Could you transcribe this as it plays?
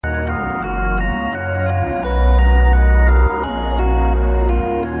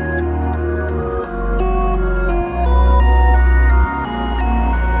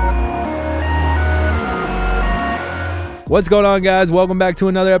What's going on, guys? Welcome back to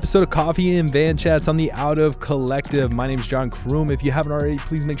another episode of Coffee and Van Chats on the Out of Collective. My name is John Kroom. If you haven't already,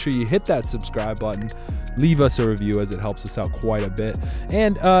 please make sure you hit that subscribe button. Leave us a review as it helps us out quite a bit.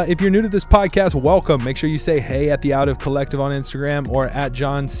 And if you're new to this podcast, welcome. Make sure you say hey at the Out of Collective on Instagram or at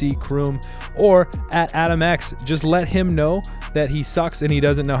John C. Kroom or at Adam X. Just let him know that he sucks and he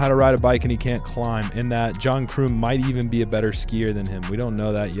doesn't know how to ride a bike and he can't climb, and that John Kroom might even be a better skier than him. We don't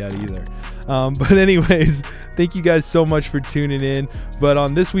know that yet either. But anyways, thank you guys so much for tuning in. But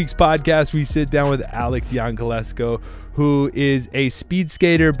on this week's podcast, we sit down with Alex Yankolesko, who is a speed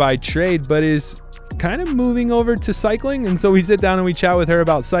skater by trade, but is kind of moving over to cycling. And so we sit down and we chat with her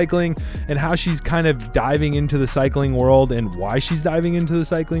about cycling and how she's kind of diving into the cycling world and why she's diving into the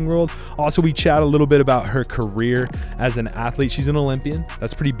cycling world. Also, we chat a little bit about her career as an athlete. She's an Olympian.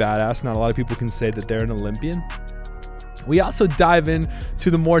 That's pretty badass. Not a lot of people can say that they're an Olympian. We also dive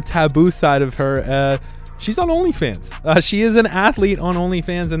into the more taboo side of her. She's on OnlyFans. She is an athlete on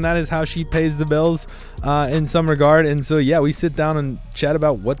OnlyFans, and that is how she pays the bills in some regard. And so, yeah, we sit down and chat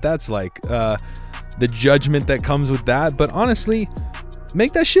about what that's like, the judgment that comes with that. But honestly,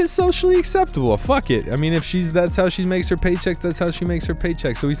 make that shit socially acceptable. Fuck it. I mean, if that's how she makes her paycheck, that's how she makes her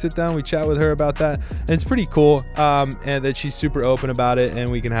paycheck. So we sit down, we chat with her about that, and it's pretty cool, and that she's super open about it,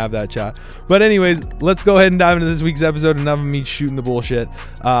 and we can have that chat. But anyways, let's go ahead and dive into this week's episode. Enough of me shooting the bullshit.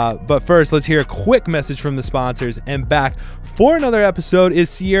 But first, let's hear a quick message from the sponsors, and back for another episode is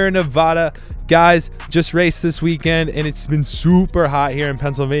Sierra Nevada. Guys, just raced this weekend and it's been super hot here in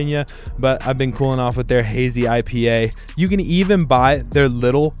Pennsylvania, but I've been cooling off with their hazy IPA. You can even buy their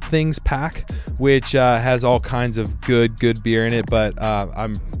Little Things pack, which has all kinds of good beer in it, but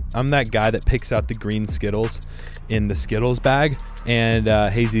I'm that guy that picks out the green Skittles in the Skittles bag, and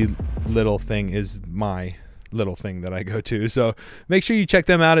hazy Little Thing is my little thing that I go to. So make sure you check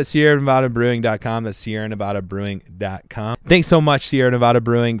them out at SierraNevadaBrewing.com. That's SierraNevadaBrewing.com. Thanks so much, Sierra Nevada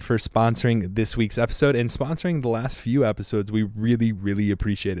Brewing, for sponsoring this week's episode and sponsoring the last few episodes. We really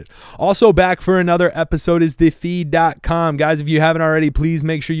appreciate it. Also back for another episode is TheFeed.com. Guys, if you haven't already, please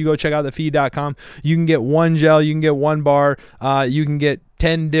make sure you go check out TheFeed.com. You can get one gel, you can get one bar, you can get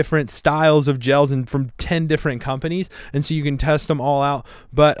 10 different styles of gels and from 10 different companies, and so you can test them all out.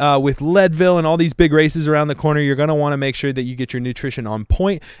 But with Leadville and all these big races around the corner, you're going to want to make sure that you get your nutrition on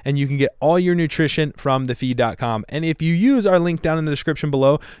point, and you can get all your nutrition from TheFeed.com. And if you use our link down in the description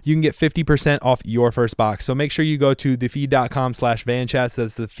below, you can get 50% off your first box. So make sure you go to TheFeed.com/VanChats.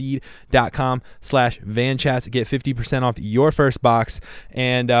 That's TheFeed.com/VanChats. Get 50% off your first box,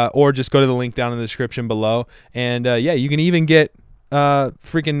 and or just go to the link down in the description below. And yeah, you can even get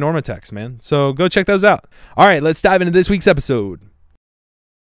freaking Normatex, man. So go check those out. All right, let's dive into this week's episode.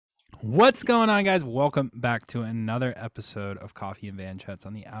 What's going on, guys? Welcome back to another episode of Coffee and Van Chats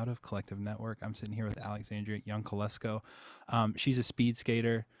on the Out of Collective Network. I'm sitting here with Alexandria Yankolesko. She's a speed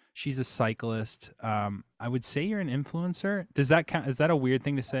skater. She's a cyclist. I would say you're an influencer. Does that count? Is that a weird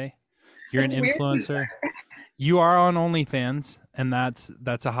thing to say? You're an influencer. You are on OnlyFans, and that's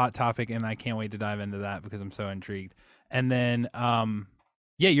a hot topic, and I can't wait to dive into that because I'm so intrigued. And then,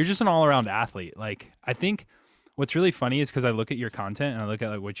 yeah, you're just an all-around athlete. Like, I think what's really funny is because I look at your content and I look at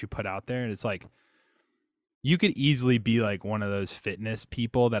like what you put out there, and it's like you could easily be like one of those fitness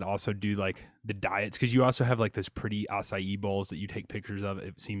people that also do like the diets, because you also have like those pretty acai bowls that you take pictures of.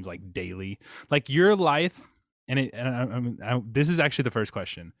 It seems like daily, like your life. And this is actually the first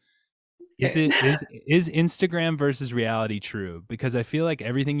question. Is Instagram versus reality true? Because I feel like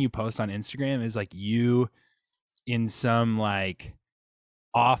everything you post on Instagram is like you in some like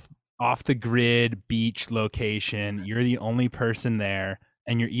off the grid beach location. You're the only person there,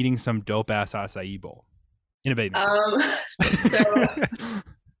 and you're eating some dope ass acai bowl in a bathing suit. So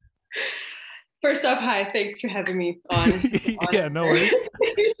first off, hi, thanks for having me on. Yeah, no worries.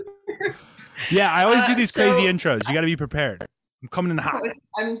 Yeah, I always do these crazy intros. You got to be prepared. I'm coming in hot.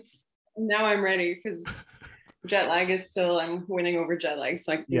 I'm ready because jet lag is still, I'm winning over jet lag,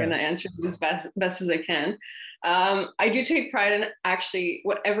 so I'm going to answer this as best as I can. I do take pride in actually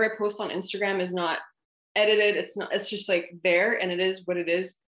whatever I post on Instagram is not edited. It's just like there, and it is what it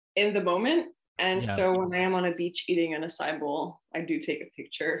is in the moment. And so when I am on a beach eating an acai bowl, I do take a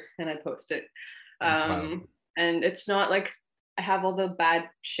picture and I post it. And it's not like I have all the bad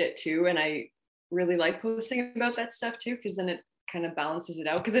shit too, and I really like posting about that stuff too, because then it kind of balances it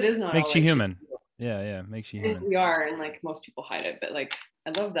out, because it is not makes all you like human. Yeah, makes you human. We are, and like most people hide it, but like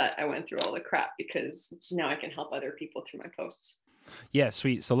I love that I went through all the crap because now I can help other people through my posts. Yeah,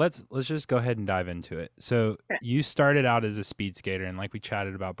 sweet. So let's just go ahead and dive into it. So Okay. you started out as a speed skater, and like we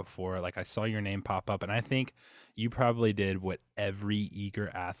chatted about before, like I saw your name pop up, and I think you probably did what every eager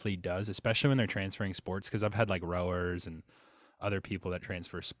athlete does, especially when they're transferring sports. Because I've had like rowers and other people that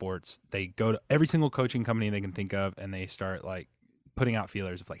transfer sports. They go to every single coaching company they can think of, and they start like putting out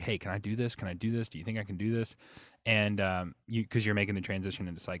feelers of like, hey, can I do this? Can I do this? Do you think I can do this? And you because you're making the transition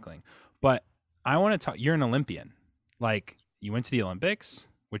into cycling, but I want to talk. You're an Olympian, like you went to the Olympics,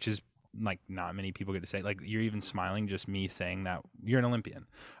 which is like not many people get to say. Like you're even smiling just me saying that you're an Olympian.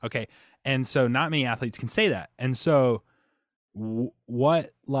 Okay, and so not many athletes can say that. And so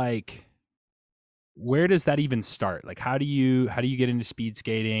what like where does that even start? Like how do you get into speed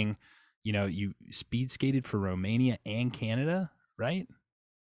skating? You know, you speed skated for Romania and Canada, right?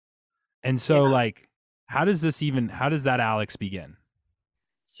 And so Yeah. like how does that Alex begin?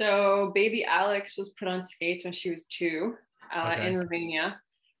 So baby Alex was put on skates when she was 2 Okay. in Romania.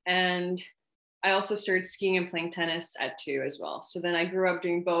 And I also started skiing and playing tennis at 2 as well. So then I grew up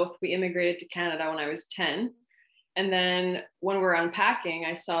doing both. We immigrated to Canada when I was 10. And then when we were unpacking,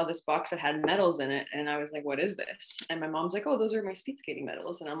 I saw this box that had medals in it. And I was like, what is this? And my mom's like, oh, those are my speed skating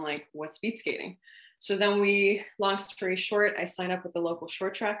medals. And I'm like, what's speed skating? So then long story short, I signed up with the local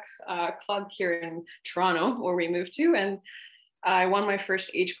short track club here in Toronto, where we moved to. And I won my first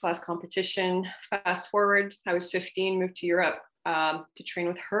age class competition. Fast forward, I was 15, moved to Europe to train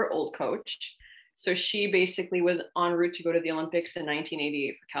with her old coach. So she basically was en route to go to the Olympics in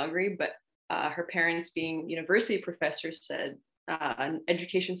 1988 for Calgary, but her parents, being university professors, said,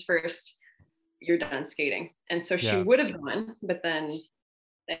 education's first, you're done skating. And so she Yeah. would have won, but then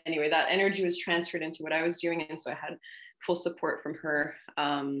anyway, that energy was transferred into what I was doing. And so I had full support from her.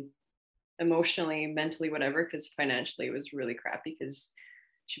 Emotionally, mentally, whatever, because financially it was really crappy because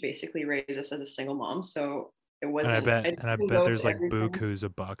she basically raised us as a single mom. So it And I wasn't, bet I didn't go there's to like everything. bukus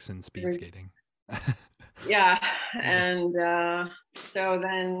of bucks in There speed was, skating. yeah. Yeah. And so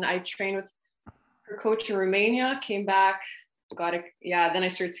then I trained with her coach in Romania, came back, got it. Yeah. Then I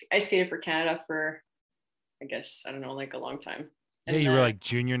skated for Canada for, I guess, I don't know, like a long time. Yeah, And you were then like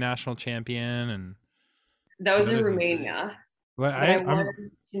junior national champion and that was what in other things did you do? Romania, Well, but I I'm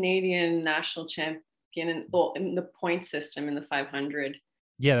was Canadian national champion in the point system in the 500.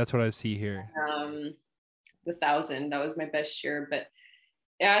 yeah, that's what I see here. Um, the 1,000. That was my best year. But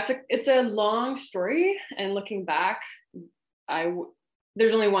yeah, it's a long story. And looking back,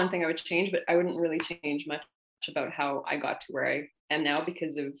 there's only one thing I would change, but I wouldn't really change much about how I got to where I am now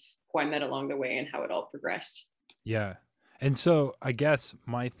because of who I met along the way and how it all progressed. Yeah. And so I guess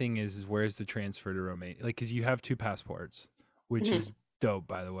my thing is where's the transfer to Romania? Like, cause you have two passports, which Mm-hmm. is dope,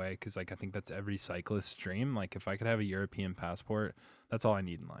 by the way. Cause like, I think that's every cyclist's dream. Like if I could have a European passport, that's all I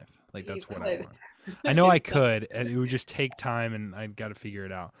need in life. Like You that's what I could. want. I know I could, and it would just take time and I'd got to figure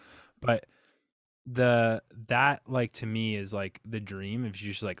it out. But that like to me is like the dream if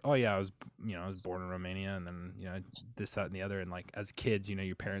you're just like, oh yeah, I was born in Romania and then this that and the other, and like as kids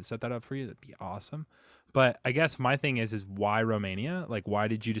your parents set that up for you, that'd be awesome. But I guess my thing is why Romania? Like why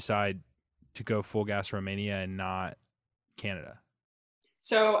did you decide to go full gas Romania and not Canada?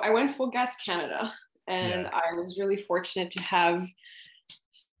 So I went full gas Canada, and Yeah. I was really fortunate to have.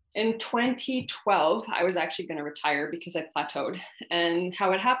 In 2012, I was actually going to retire because I plateaued. And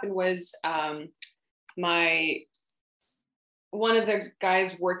how it happened was my one of the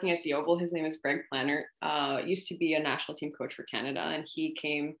guys working at the Oval, his name is Greg Planner, used to be a national team coach for Canada. And he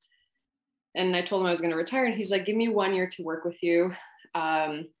came and I told him I was going to retire. And he's like, give me 1 year to work with you.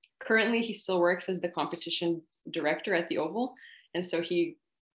 Currently, he still works as the competition director at the Oval. And so he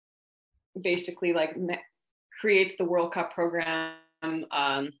basically creates the World Cup program,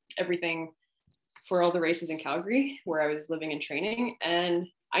 everything for all the races in Calgary, where I was living and training. And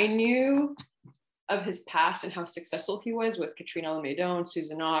I knew of his past and how successful he was with Katrina Almeida,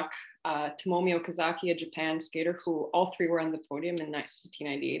 Susan Ock, Tomomi Okazaki, a Japan skater, who all three were on the podium in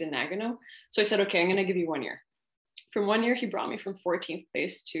 1998 in Nagano. So I said, okay, I'm going to give you 1 year. From 1 year, he brought me from 14th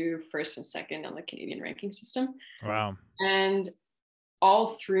place to first and second on the Canadian ranking system. Wow. And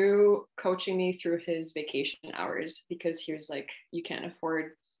all through coaching me through his vacation hours, because he was like, you can't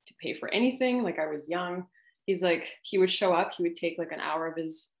afford to pay for anything. Like I was young. He's like, he would show up, he would take like an hour of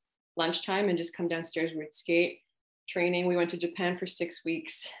his lunchtime and just come downstairs. We would skate, training. We went to Japan for 6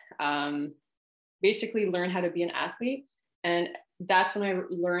 weeks, basically learn how to be an athlete. And that's when I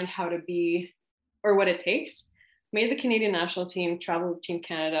learned how to be, or what it takes. Made the Canadian national team, traveled with Team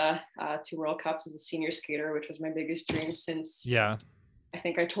Canada to World Cups as a senior skater, which was my biggest dream since. Yeah. I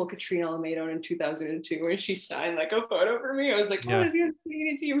think I told Katrina Almeida in 2002 when she signed like a photo for me. I was like, oh, Yeah. I'd be on the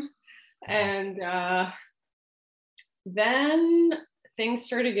Canadian team. And Then things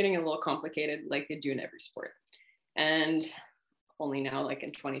started getting a little complicated, like they do in every sport. And only now, like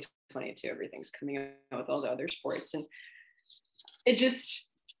in 2022, everything's coming out with all the other sports. And it just,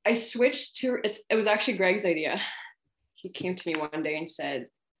 I switched to, it was actually Greg's idea. He came to me one day and said,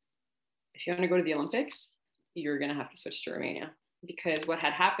 if you want to go to the Olympics, you're going to have to switch to Romania. Because what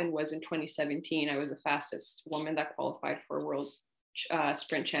had happened was in 2017, I was the fastest woman that qualified for World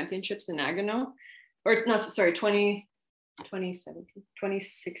Sprint Championships in Nagano. Or not, sorry, 2016.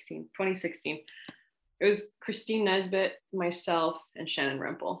 It was Christine Nesbitt, myself, and Shannon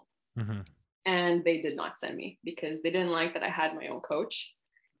Rempel. Mm-hmm. And they did not send me because they didn't like that I had my own coach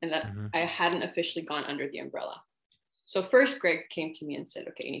and that I hadn't officially gone under the umbrella. So first, Greg came to me and said,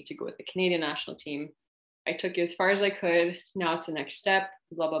 okay, you need to go with the Canadian national team. I took you as far as I could. Now it's the next step,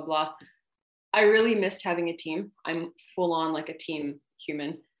 blah, blah, blah. I really missed having a team. I'm full on like a team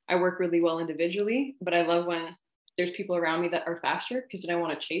human. I work really well individually, but I love when there's people around me that are faster because then I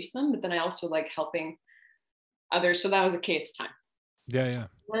want to chase them, but then I also like helping others. So that was okay, it's time. Yeah.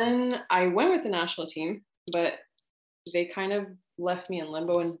 Then I went with the national team, but they kind of left me in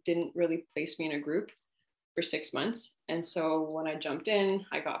limbo and didn't really place me in a group for 6 months. And so when I jumped in,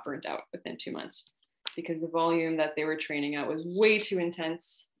 I got burnt out within 2 months because the volume that they were training at was way too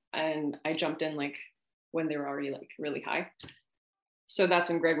intense. And I jumped in like when they were already like really high. So that's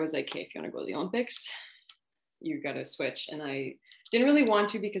when Greg was like, hey, if you want to go to the Olympics, you got to switch. And I didn't really want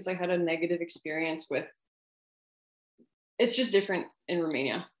to because I had a negative experience with, it's just different in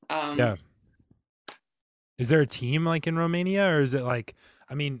Romania. Yeah. Is there a team like in Romania, or is it like,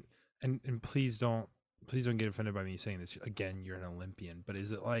 I mean, and please don't get offended by me saying this again, you're an Olympian, but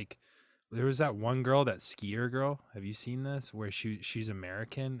is it like, there was that one girl, that skier girl, have you seen this, where she's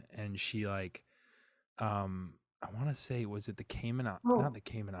American and she like, I want to say, was it not the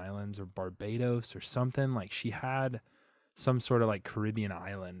Cayman Islands or Barbados or something, like she had some sort of like Caribbean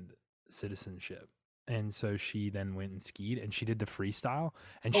island citizenship. And so she then went and skied and she did the freestyle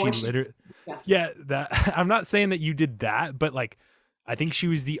and she literally, that I'm not saying that you did that, but like, I think she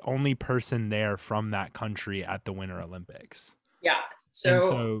was the only person there from that country at the Winter Olympics. Yeah.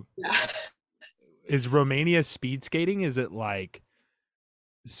 So is Romania speed skating? Is it like,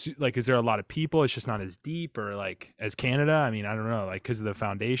 is there a lot of people? It's just not as deep, or like as Canada? I mean, I don't know, like because of the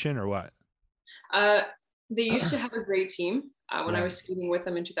foundation or what? They used to have a great team. When I was skating with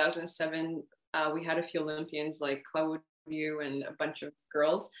them in 2007, we had a few Olympians like Claudiu and a bunch of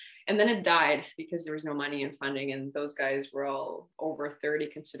girls. And then it died because there was no money and funding. And those guys were all over 30,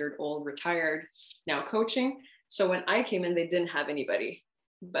 considered old, retired, now coaching. So when I came in, they didn't have anybody.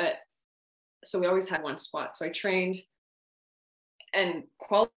 So we always had one spot. So I trained and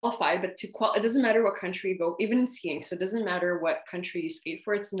qualified, but it doesn't matter what country you go, even in skiing. So it doesn't matter what country you skate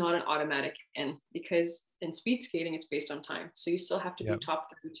for. It's not an automatic in, because in speed skating, it's based on time. So you still have to be top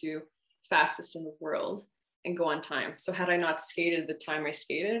 32 fastest in the world and go on time. So had I not skated the time I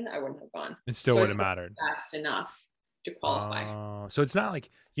skated, I wouldn't have gone. It still would have mattered. Fast enough to qualify. So it's not like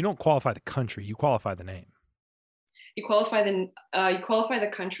you don't qualify the country, you qualify the name. You qualify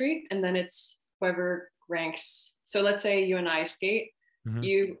the country, and then it's whoever ranks. So let's say you and I skate,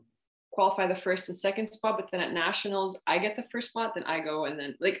 you qualify the first and second spot, but then at nationals, I get the first spot, then I go, and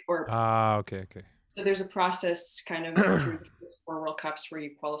then okay. So there's a process kind of through the first 4 World Cups where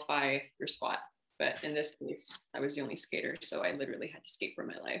you qualify your spot. But in this case, I was the only skater, so I literally had to skate for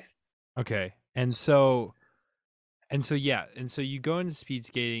my life. Okay. And so you go into speed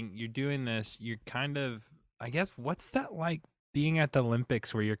skating, you're doing this, you're kind of, I guess, what's that like being at the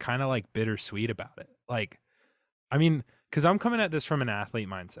Olympics where you're kind of like bittersweet about it? Like, I mean, because I'm coming at this from an athlete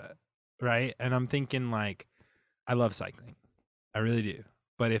mindset, right? And I'm thinking like, I love cycling. I really do.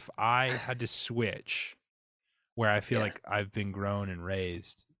 But if I had to switch where I feel like I've been grown and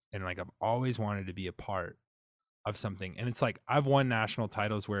raised and like I've always wanted to be a part of something. And it's like I've won national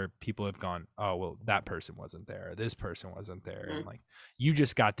titles where people have gone, oh, well, that person wasn't there. This person wasn't there. And like, you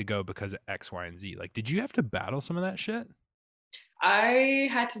just got to go because of X, Y, and Z. Like, did you have to battle some of that shit? I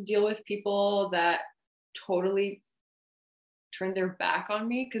had to deal with people that totally turned their back on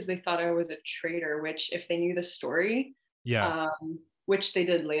me because they thought I was a traitor, which if they knew the story, which they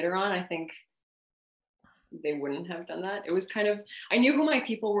did later on, I think they wouldn't have done that. It was kind of, I knew who my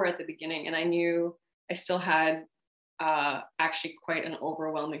people were at the beginning, and I knew I still had actually quite an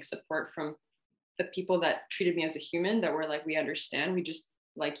overwhelming support from the people that treated me as a human, that were like, we understand, we just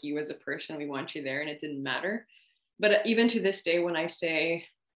like you as a person, we want you there, and it didn't matter. But even to this day, when I say,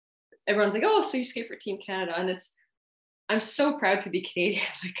 everyone's like, oh, so you skate for Team Canada, and I'm so proud to be Canadian.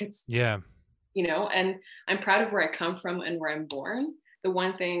 Like, it's, you know, and I'm proud of where I come from and where I'm born. The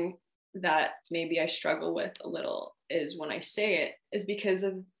one thing that maybe I struggle with a little is when I say it is because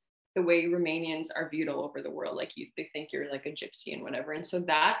of the way Romanians are viewed all over the world. Like they think you're like a gypsy and whatever. And so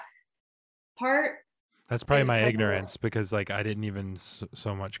that part That's probably is my kind of ignorance, because like I didn't even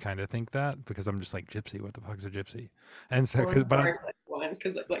so much kind of think that, because I'm just like, gypsy, what the fuck's a gypsy? And so, like one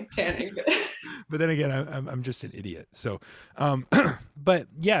because of like tanning. but then again, I'm just an idiot. So, but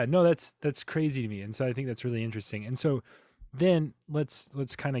yeah, no, that's crazy to me, and so I think that's really interesting. And so, then let's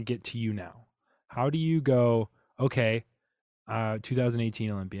kind of get to you now. How do you go? Okay,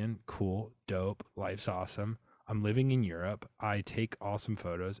 2018 Olympian, cool, dope, life's awesome. I'm living in Europe. I take awesome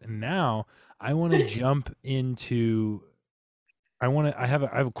photos, and now I want to jump into. I have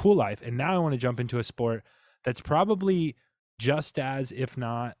a cool life, and now I want to jump into a sport that's probably just as, if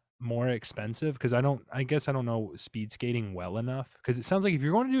not more expensive, because I guess I don't know speed skating well enough, because it sounds like if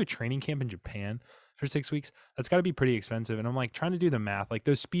you're going to do a training camp in Japan for 6 weeks, that's got to be pretty expensive. And I'm like trying to do the math. Like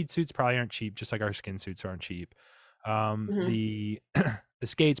those speed suits probably aren't cheap, just like our skin suits aren't cheap. The the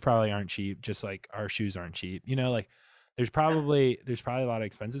skates probably aren't cheap, just like our shoes aren't cheap. You know, like there's probably a lot of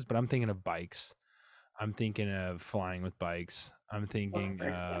expenses, but I'm thinking of bikes. I'm thinking of flying with bikes. I'm thinking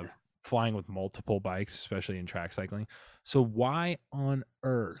of flying with multiple bikes, especially in track cycling. So why on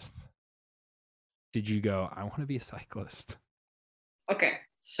earth did you go, I want to be a cyclist? Okay,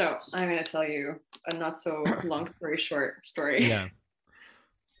 so I'm going to tell you a not so long story short story. Yeah.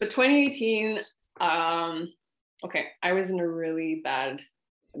 So 2018, okay, I was in a really bad,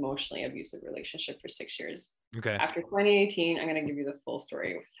 emotionally abusive relationship for 6 years. Okay. After 2018, I'm going to give you the full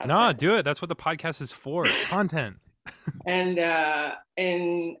story. No, do it. That's what the podcast is for. Content. And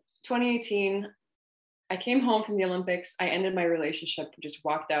in 2018, I came home from the Olympics. I ended my relationship, just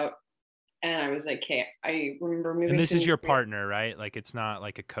walked out. And I was like, okay, I remember moving. And this is your partner, right? Like it's not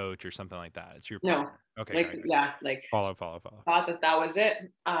like a coach or something like that. It's your partner. No. Okay. Like, yeah, like follow. Thought that was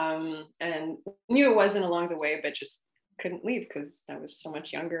it. And knew it wasn't along the way, but just couldn't leave because I was so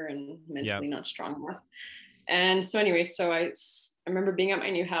much younger and mentally not strong enough. And so anyway, so I remember being at my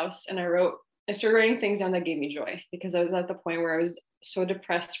new house, and I started writing things down that gave me joy, because I was at the point where I was so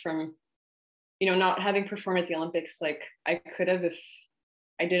depressed from, not having performed at the Olympics like I could have if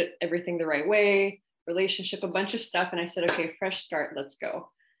I did everything the right way, relationship, a bunch of stuff. And I said, okay, fresh start, let's go.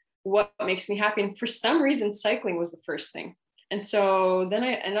 What makes me happy? And for some reason, cycling was the first thing. And so then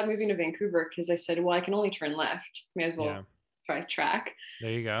I ended up moving to Vancouver because I said, well, I can only turn left. May as well try track.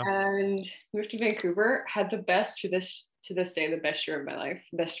 There you go. And moved to Vancouver, had the best to this day, the best year of my life,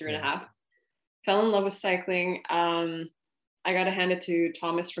 best year and a half. Fell in love with cycling. I got to hand it to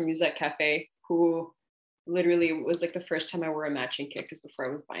Thomas from Musette Cafe, who literally was like the first time I wore a matching kit, because before I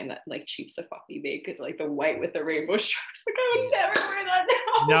was buying that like cheap Safavi bake, like the white with the rainbow stripes. Like I would never wear that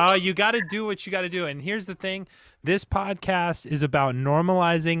now. No, you got to do what you got to do. And here's the thing. This podcast is about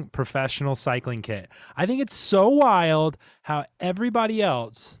normalizing professional cycling kit. I think it's so wild how everybody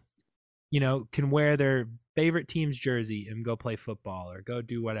else, can wear their favorite team's jersey and go play football or go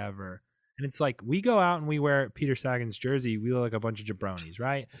do whatever. And it's like, we go out and we wear Peter Sagan's jersey. We look like a bunch of jabronis,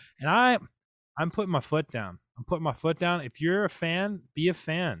 right? And I'm putting my foot down. If you're a fan, be a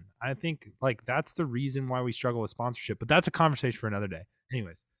fan. I think like that's the reason why we struggle with sponsorship, but that's a conversation for another day.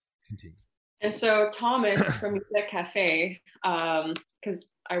 Anyways, continue. And so Thomas from Musette Cafe, because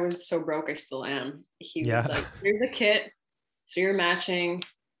I was so broke, I still am. He was like, here's a kit. So you're matching.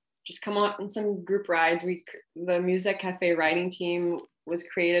 Just come on some group rides. The Musette Cafe riding team was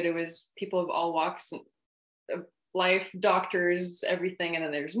created. It was people of all walks of life, doctors, everything. And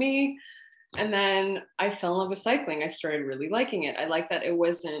then there's me. And then I fell in love with cycling. I started really liking it. I liked that it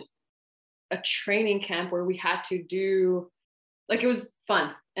wasn't a training camp where we had to do, like, it was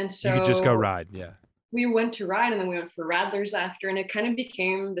fun. And so you could just go ride. Yeah. We went to ride, and then we went for Radlers after. And it kind of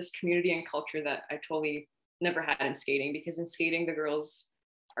became this community and culture that I totally never had in skating, because in skating, the girls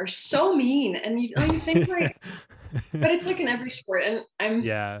are so mean. And you think like, but it's like in every sport. And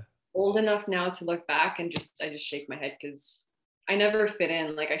I'm old enough now to look back and I just shake my head, because I never fit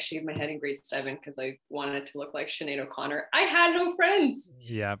in. Like I shaved my head in grade 7 because I wanted to look like Sinead O'Connor. I had no friends.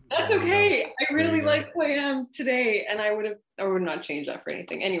 Yeah. That's okay. I really like who I am today. And I would not change that for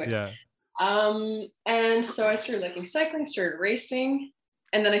anything. Anyway. Yeah. And so I started liking cycling, started racing,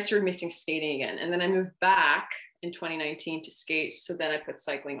 and then I started missing skating again. And then I moved back in 2019 to skate. So then I put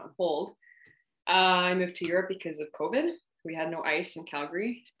cycling on hold. I moved to Europe because of COVID. We had no ice in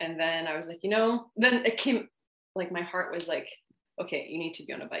Calgary. And then I was like, then it came, like my heart was like, okay, you need to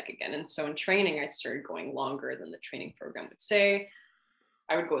be on a bike again. And so in training, I started going longer than the training program would say.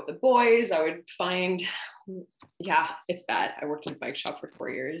 I would go with the boys. I would find, it's bad. I worked in a bike shop for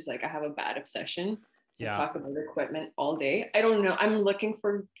 4 years. Like I have a bad obsession. and Yeah. talk about equipment all day. I don't know. I'm looking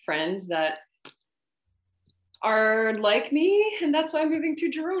for friends that are like me, and that's why I'm moving to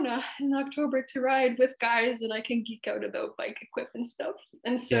Girona in October to ride with guys, and I can geek out about bike equipment stuff.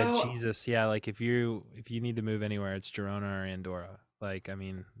 And Yeah, so, Jesus. Yeah, like if you need to move anywhere, it's Girona or Andorra. Like, I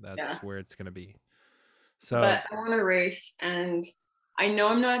mean, yeah, that's where it's gonna be. So but I want to race, and I know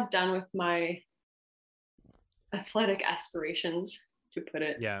I'm not done with my athletic aspirations, to put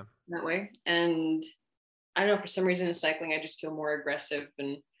it yeah. that way. And I don't know, for some reason in cycling, I just feel more aggressive,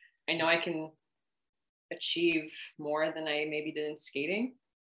 and I know I can achieve more than I maybe did in skating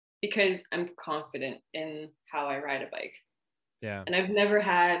because I'm confident in how I ride a bike. Yeah. And I've never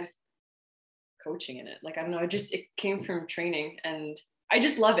had coaching in it. Like, I don't know, it came from training, and I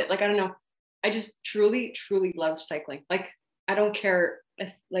just love it. Like, I don't know, I just truly, truly love cycling. Like, I don't care if,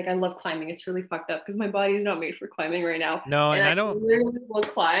 like, I love climbing. It's really fucked up because my body is not made for climbing right now. No, And and I I don't literally will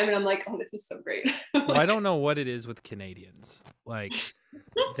climb and I'm like, oh, this is so great. well, I Like, don't know what it is with Canadians. Like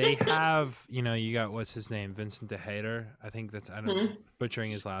they have, you got what's his name, Vincent De Hader. I think that's I don't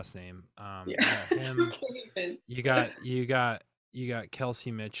butchering his last name. You yeah, got it's him. okay, Vince. You got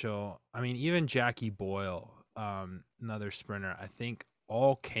Kelsey Mitchell. I mean, even Jackie Boyle, another sprinter. I think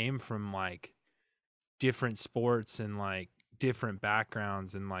all came from like different sports and like different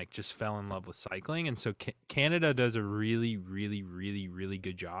backgrounds and like just fell in love with cycling. And so Canada does a really, really, really, really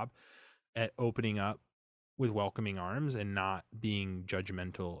good job at opening up with welcoming arms and not being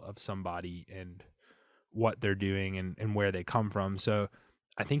judgmental of somebody and what they're doing and where they come from. So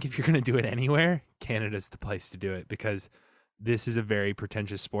I think if you're going to do it anywhere, Canada's the place to do it because this is a very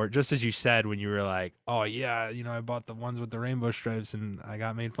pretentious sport. Just as you said when you were like, oh yeah, I bought the ones with the rainbow stripes and I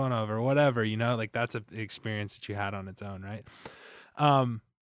got made fun of or whatever, like that's an experience that you had on its own, right?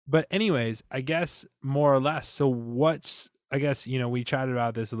 But anyways, I guess more or less. So I guess, we chatted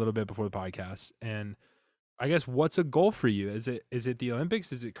about this a little bit before the podcast, and I guess what's a goal for you? Is it the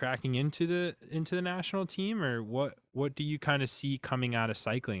Olympics? Is it cracking into the national team, or what do you kind of see coming out of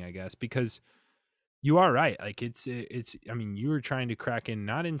cycling, I guess? Because you are right. Like it's I mean, you were trying to crack in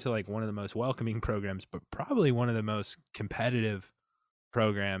not into like one of the most welcoming programs, but probably one of the most competitive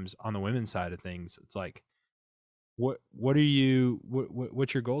programs on the women's side of things. It's like what are you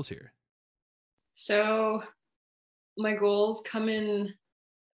what's your goals here? So my goals come in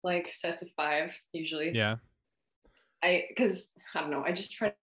like sets of 5 usually. Yeah. Because I don't know, I just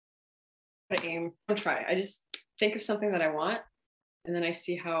try to aim. I don't try. I just think of something that I want, and then I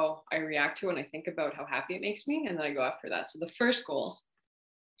see how I react to it, and I think about how happy it makes me, and then I go after that. So the first goal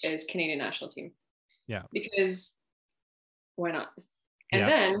is Canadian national team. Yeah. Because why not? And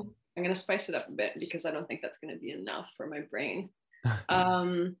then I'm gonna spice it up a bit because I don't think that's gonna be enough for my brain.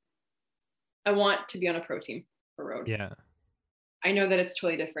 I want to be on a pro team for road. Yeah. I know that it's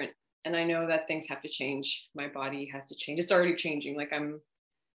totally different, and I know that things have to change. My body has to change. It's already changing. Like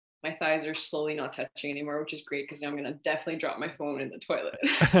my thighs are slowly not touching anymore, which is great because now I'm gonna definitely drop my phone in the toilet.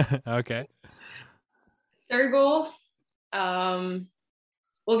 Okay. Third goal, well,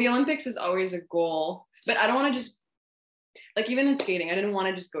 the Olympics is always a goal, but I don't want to just, like, even in skating, I didn't want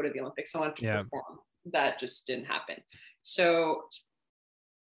to just go to the Olympics. I wanted to perform. That just didn't happen. So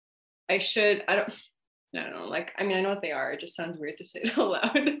I don't know. Like, I mean, I know what they are. It just sounds weird to say it out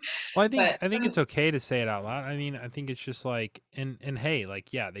loud. Well, I think it's okay to say it out loud. I mean, I think it's just like, and hey,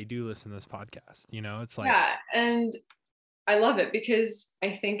 like, yeah, they do listen to this podcast, it's like, yeah. And I love it because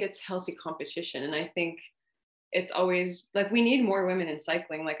I think it's healthy competition. And I think it's always like, we need more women in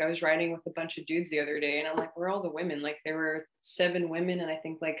cycling. Like, I was riding with a bunch of dudes the other day and I'm like, where are all the women? Like, there were 7 women and I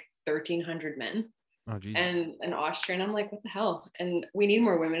think like 1,300 men. Oh, Jesus. And an Austrian. I'm like, what the hell? And we need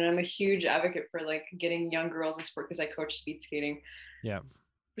more women. And I'm a huge advocate for like getting young girls in sport because I coach speed skating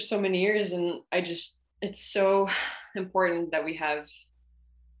for so many years. And it's so important that we have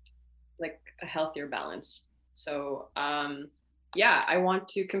like a healthier balance. So yeah, I want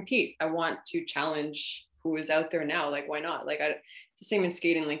to compete. I want to challenge who is out there now. Like, why not? Like, it's the same in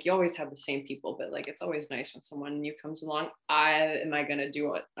skating. Like, you always have the same people, but like, it's always nice when someone new comes along. Am I gonna do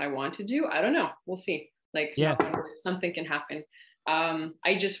what I want to do? I don't know. We'll see. Like, something can happen.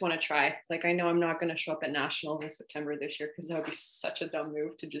 I just want to try. Like, I know I'm not gonna show up at nationals in September this year because that would be such a dumb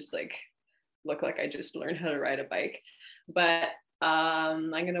move to just like look like I just learned how to ride a bike. But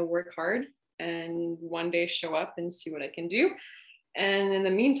I'm gonna work hard and one day show up and see what I can do. And in the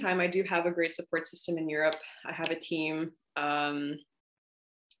meantime, I do have a great support system in Europe. I have a team. I'm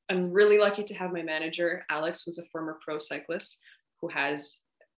really lucky to have my manager. Alex was a former pro cyclist who has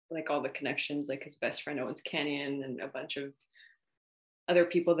like all the connections, like his best friend Owens Canyon and a bunch of other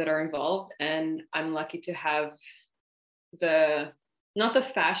people that are involved. And I'm lucky to have the not the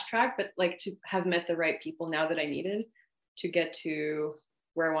fast track, but like to have met the right people now that I needed to get to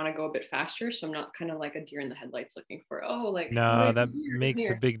where I want to go a bit faster. So I'm not kind of like a deer in the headlights looking for, oh, like how do No, I that go here and makes a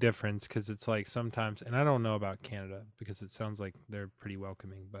here? big difference because it's like sometimes, and I don't know about Canada because it sounds like they're pretty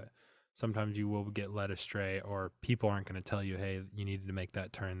welcoming, but sometimes you will get led astray, or people aren't going to tell you, hey, you needed to make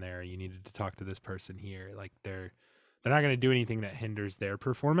that turn there, you needed to talk to this person here. Like they're not going to do anything that hinders their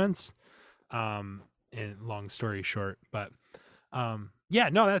performance. And long story short, but yeah,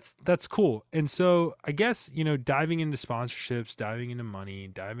 no, that's cool. And so I guess, diving into sponsorships, diving into money,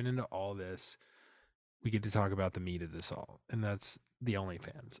 diving into all this, we get to talk about the meat of this all, and that's the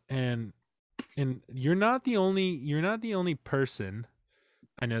OnlyFans. And you're not the only person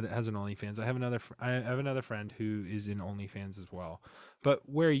I know that has an OnlyFans. I have another friend who is in OnlyFans as well. But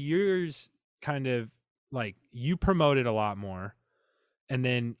where yours kind of like you promote it a lot more, and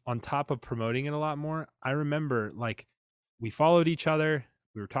then on top of promoting it a lot more, I remember like we followed each other.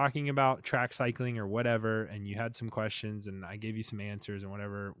 We were talking about track cycling or whatever, and you had some questions, and I gave you some answers and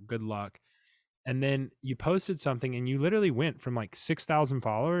whatever. Good luck. And then you posted something, and you literally went from like 6,000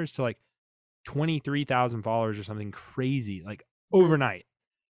 followers to like 23,000 followers or something crazy, like Mhm. overnight.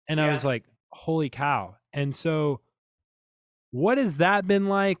 And I was Yeah. like, holy cow. And so what has that been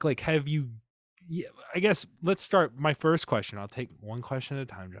like? Like, I guess let's start my first question. I'll take one question at a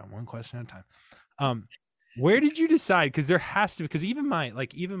time, John, one question at a time. Where did you decide? Cause there has to, because even my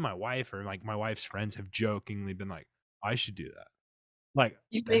wife or like my wife's friends have jokingly been like, I should do that. Like,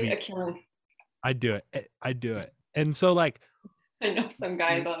 You that'd make a be, killing. I do it. I do it. And so like, I know some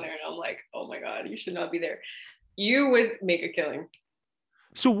guys on there and I'm like, oh my God, you should not be there. You would make a killing.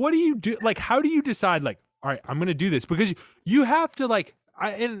 so what do you do? Like, how do you decide like, all right, I'm going to do this? Because you have to like,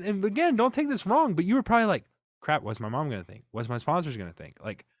 and again, don't take this wrong, but you were probably like, crap, what's my mom going to think? What's my sponsors going to think?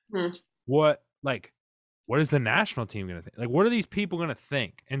 Like, Hmm. what, like, what is the national team going to think? Like, what are these people going to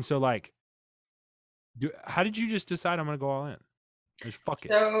think? And so like, how did you just decide I'm going to go all in? Just fuck it.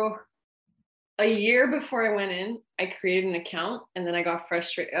 So a year before I went in, I created an account and then I got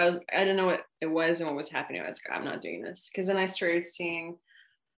frustrated. I didn't know what it was and what was happening. I was like, I'm not doing this. Because then I started seeing,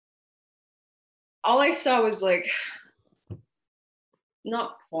 all I saw was like,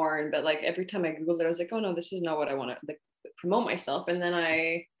 not porn, but like every time I Googled it, I was like, oh no, this is not what I want to like promote myself. And then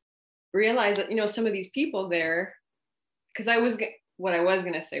I realized that, some of these people there, because what I was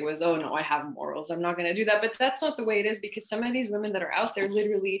going to say was, oh no, I have morals. I'm not going to do that. But that's not the way it is, because some of these women that are out there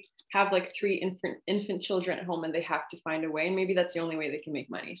literally have like three infant children at home and they have to find a way. And maybe that's the only way they can make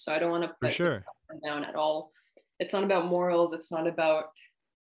money. So I don't want to For put sure. them down at all. It's not about morals. It's not about,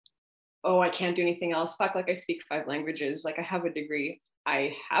 oh, I can't do anything else. Fuck, like I speak 5 languages. Like I have a degree.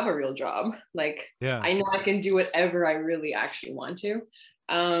 I have a real job. Like Yeah. I know I can do whatever I really actually want to.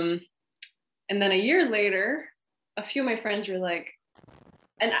 Um, and then a year later, a few of my friends were like,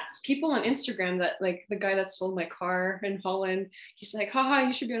 and people on Instagram that like the guy that sold my car in Holland, he's like, haha,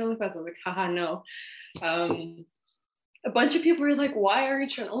 you should be on OnlyFans. I was like, haha, no. A bunch of people were like, why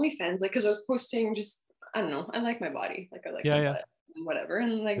aren't you on OnlyFans? Like, because I was posting just, I don't know, I like my body, like I like Yeah. my Yeah. butt, whatever.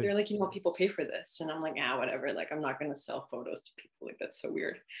 And like, Good. they're like, people pay for this. And I'm like, whatever. Like, I'm not going to sell photos to people. Like, that's so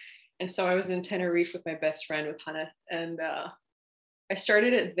weird. And so I was in Tenerife with my best friend, with Hannah, and I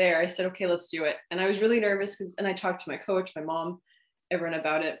started it there. I said, okay, let's do it. And I was really nervous and I talked to my coach, my mom, everyone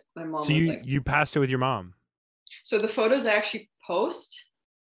about it. My mom So was you, like, you passed it with your mom. so the photos I actually post,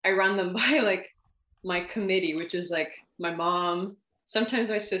 I run them by like my committee, which is like my mom, sometimes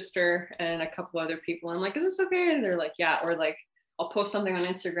my sister, and a couple other people. I'm like, is this okay? And they're like, yeah. Or like, I'll post something on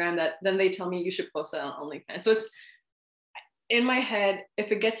Instagram that then they tell me you should post that on OnlyFans. So it's in my head,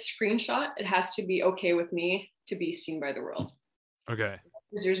 if it gets screenshot, it has to be okay with me to be seen by the world. Okay.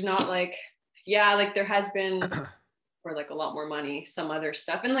 Because there's not like, yeah, like there has been for like a lot more money, some other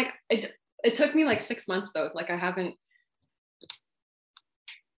stuff. And like it took me like 6 months though. Like I haven't,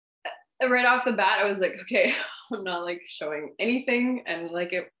 right off the bat, I was like, okay, I'm not like showing anything. And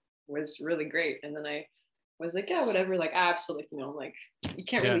like it was really great. And then I was like, yeah, whatever. Like, absolutely, like you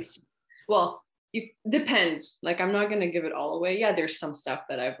can't Yeah. really see. Well, it depends. Like, I'm not going to give it all away. Yeah, there's some stuff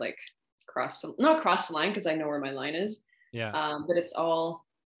that I've like not crossed the line because I know where my line is. Yeah. But it's all,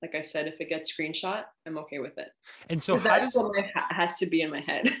 like I said, if it gets screenshot, I'm okay with it. And so That's what has to be in my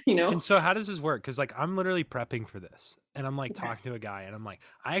head, And so how does this work? Because like I'm literally prepping for this, and I'm like talking to a guy, and I'm like,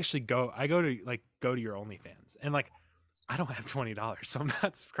 I go to your OnlyFans, and like I don't have $20, so I'm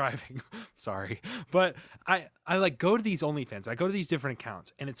not subscribing. Sorry, but I like go to these OnlyFans. I go to these different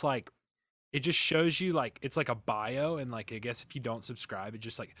accounts, and it's like it just shows you like it's like a bio, and like I guess if you don't subscribe, it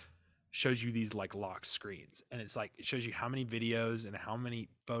just like shows you these like lock screens, and it's like it shows you how many videos and how many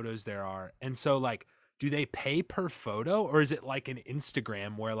photos there are, and so like do they pay per photo, or is it like an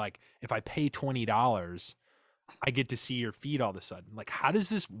Instagram where like if I pay $20, I get to see your feed all of a sudden? Like, how does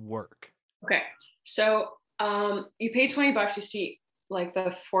this work? Okay. So you pay $20, you see like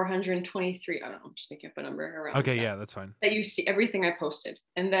the 423, I don't know, I'm just making up a number around Okay, that, yeah, that's fine. that you see everything I posted.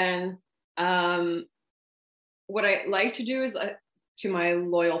 And then what I like to do is to my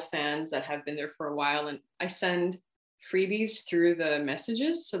loyal fans that have been there for a while, and I send freebies through the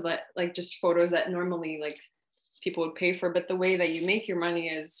messages, so that like just photos that normally like people would pay for. But the way that you make your money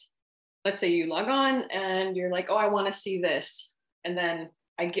is, let's say you log on and you're like, oh, I want to see this, and then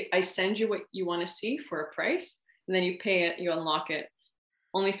I send you what you want to see for a price, and then you pay it, you unlock it.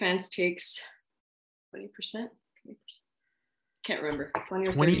 OnlyFans takes 20%. Can't remember.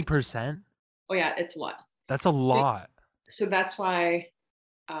 20%? Oh yeah, it's a lot. That's a lot. So that's why,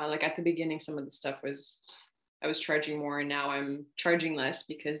 like at the beginning, some of the stuff I was charging more, and now I'm charging less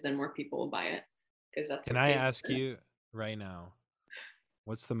because then more people will buy it. Because that's. Can I ask you right now,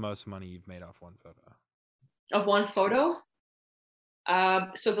 what's the most money you've made off one photo? Of one photo?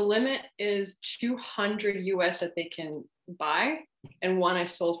 So the limit is 200 US that they can buy, and one I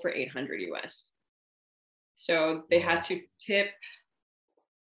sold for 800 US. So they had to tip.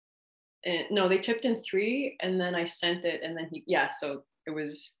 No, they tipped in 3, and then I sent it, and then so it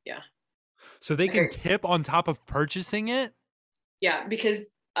was, yeah. So they can tip on top of purchasing it? Yeah, because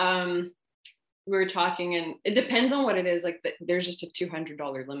we were talking, and it depends on what it is. Like there's just a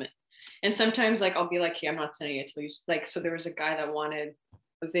 $200 limit. And sometimes like I'll be like, hey, I'm not sending it till you, like, so there was a guy that wanted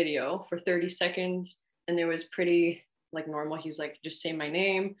a video for 30 seconds, and it was pretty like normal. He's like, just say my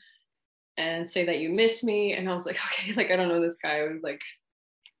name and say that you miss me. And I was like, okay, like I don't know this guy. It was like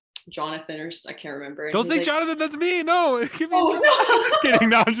Jonathan, or I can't remember. And don't say like, Jonathan, that's me. No. No. I'm just kidding.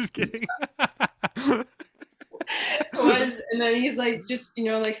 No, I'm just kidding. And then he's like, just,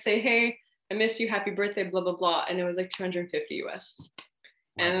 like say, hey, I miss you, happy birthday, blah, blah, blah. And it was like 250 US.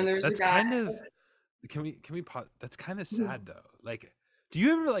 And then there was a guy. Kind of, can we pause? That's kind of sad though. Like, do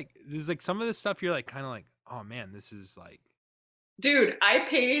you ever like, there's like some of this stuff you're like kind of like, oh man, this is like. Dude,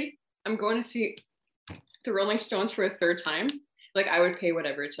 I'm going to see the Rolling Stones for a 3rd time. Like I would pay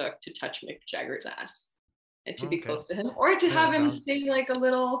whatever it took to touch Mick Jagger's ass and to be close to him, or to have him say like a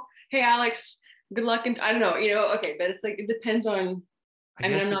little, hey Alex, good luck, and I don't know, okay, but it's like it depends on. I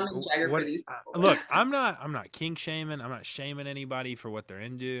mean, I'm not Mick Jagger for these people. Look, I'm not kink shaming. I'm not shaming anybody for what they're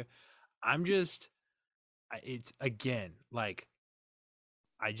into. I'm just, it's again like,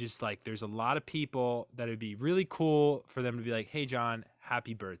 I just like there's a lot of people that it'd be really cool for them to be like, hey John,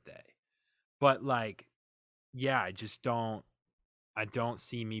 happy birthday, but like, yeah, I don't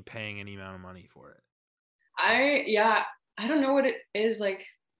see me paying any amount of money for it. I don't know what it is, like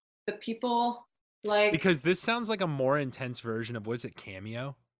the people like, because this sounds like a more intense version of, what's it,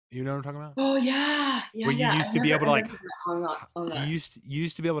 Cameo? You know what I'm talking about? Oh yeah. Where you used to be able to like, you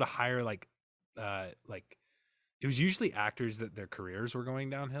used to be able to hire like it was usually actors that their careers were going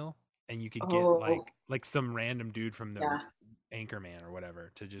downhill, and you could get like some random dude from the Anchorman or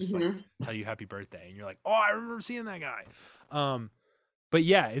whatever to just like tell you happy birthday, and you're like, oh, I remember seeing that guy. But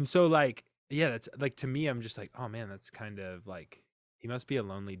yeah, and so like, yeah, that's like, to me, I'm just like, oh man, that's kind of like, he must be a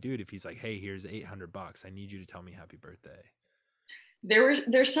lonely dude if he's like, hey, here's $800. I need you to tell me happy birthday.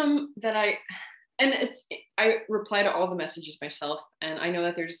 There's some that I reply to all the messages myself, and I know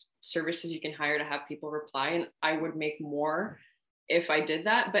that there's services you can hire to have people reply, and I would make more if I did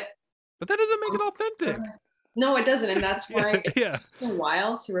that, but that doesn't make it authentic. No, it doesn't, and that's why it took a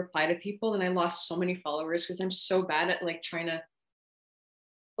while to reply to people, and I lost so many followers because I'm so bad at like trying to,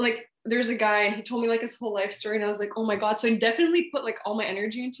 like, there's a guy and he told me like his whole life story, and I was like, oh my god. So I definitely put like all my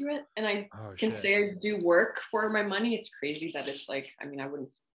energy into it, and I can say I do work for my money. It's crazy that it's like, I mean, I wouldn't,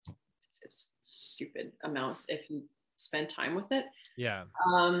 it's stupid amounts if you spend time with it. Yeah.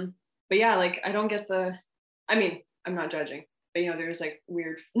 But yeah, like I don't get I mean, I'm not judging, but there's like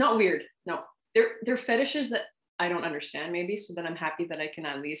they're fetishes that I don't understand maybe. So then I'm happy that I can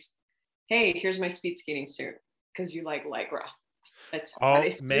at least, hey, here's my speed skating suit because you like Lycra.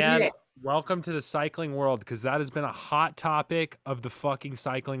 Man, welcome to the cycling world, because that has been a hot topic of the fucking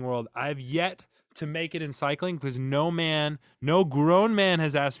cycling world. I've yet to make it in cycling because no grown man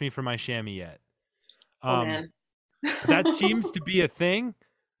has asked me for my chamois yet. Man. That seems to be a thing,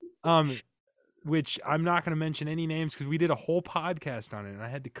 which I'm not going to mention any names because we did a whole podcast on it and I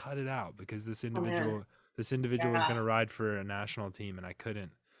had to cut it out because this individual was going to ride for a national team and I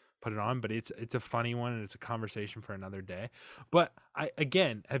couldn't put it on. But it's a funny one and it's a conversation for another day. But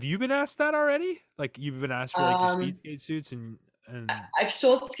have you been asked that already? Like, you've been asked for like your speed skate suits and I've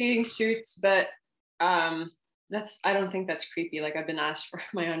sold skating suits, but I don't think that's creepy. Like, I've been asked for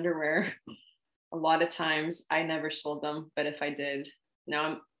my underwear. a lot of times I never sold them, but if I did,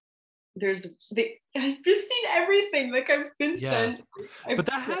 now I've just seen everything. Like I've been Yeah. sent. But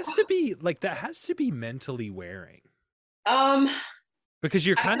that has to be like, that has to be mentally wearing. Um, Because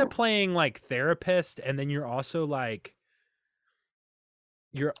you're I kind of can, playing like therapist, and then you're also like,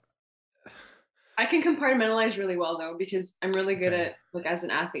 you're, I can compartmentalize really well though, because I'm really good okay. at like as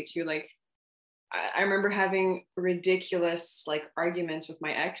an athlete too. Like I remember having ridiculous like arguments with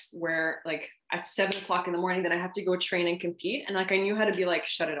my ex where like at 7 o'clock in the morning that I have to go train and compete. And like I knew how to be like,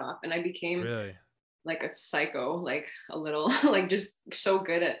 shut it off. And I became Really? like a psycho, like a little, like just so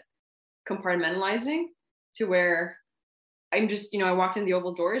good at compartmentalizing to where I'm just, I walked in the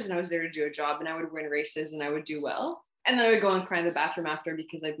oval doors and I was there to do a job and I would win races and I would do well. And then I would go and cry in the bathroom after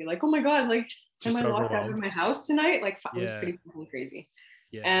because I'd be like, oh my God, like, am Just I locked out of overwhelmed? my house tonight? Like, it was Yeah. pretty fucking crazy.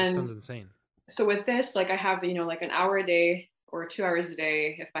 Yeah. That And sounds insane. so with this, like, I have, like an hour a day or 2 hours a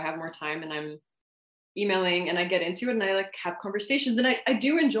day if I have more time and I'm emailing and I get into it and I like have conversations and I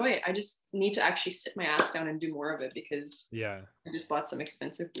do enjoy it. I just need to actually sit my ass down and do more of it because Yeah. I just bought some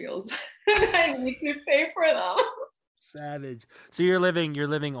expensive wheels and I need to pay for them. Savage. So you're living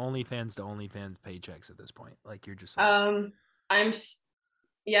OnlyFans to OnlyFans paychecks at this point. Like you're just like, I'm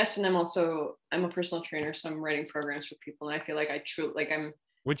yes, and I'm a personal trainer, so I'm writing programs for people, and I feel like I truly like I'm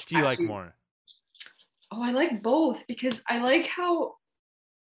which do you like actually. more? Oh, I like both because I like how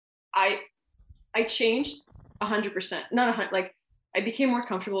I I changed 100%, not 100, like I became more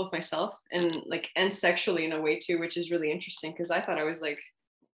comfortable with myself and sexually in a way too, which is really interesting because I thought I was like,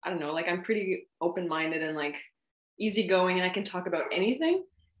 I don't know, like I'm pretty open-minded and like easygoing and I can talk about anything.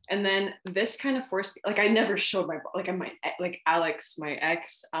 And then this kind of forced me, like I never showed like I'm like Alex, my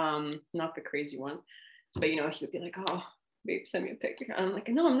ex, not the crazy one, but he would be like, oh, babe, send me a picture. And I'm like,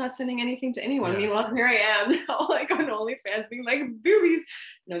 no, I'm not sending anything to anyone. Yeah. Meanwhile, here I am, like on OnlyFans being like, boobies.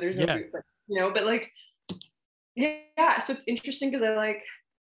 No, there's no boobies, but like, yeah. So it's interesting because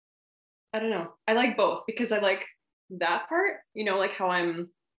I don't know, I like both because I like that part, like how I'm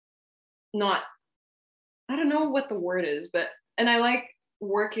not, I don't know what the word is, and I like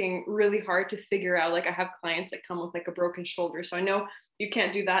working really hard to figure out, like I have clients that come with like a broken shoulder. So I know you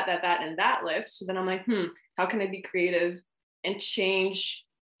can't do that, and that lift. So then I'm like, how can I be creative and change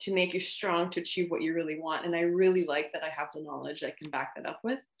to make you strong to achieve what you really want? And I really like that I have the knowledge I can back that up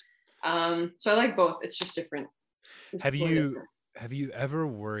with. So I like both. It's just different. Have you ever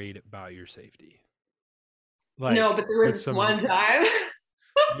worried about your safety? Like, no, but there was this one time.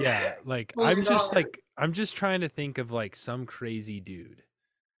 Yeah, like oh I'm just trying to think of like some crazy dude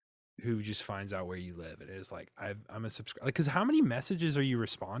who just finds out where you live and is like, I'm a subscriber. Like, because how many messages are you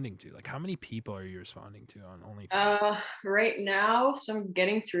responding to? Like, how many people are you responding to on OnlyFans? Right now, so I'm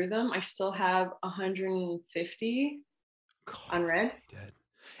getting through them. I still have 150 unread.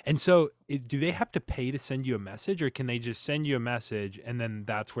 And so, do they have to pay to send you a message, or can they just send you a message and then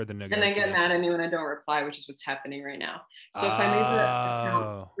that's where the negotiation? And they get mad at me when I don't reply, which is what's happening right now. So if I made the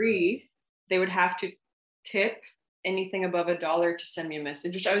account free, they would have to tip anything above $1 to send me a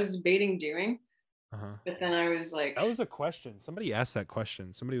message, which I was debating doing. But then I was like, that was a question. Somebody asked that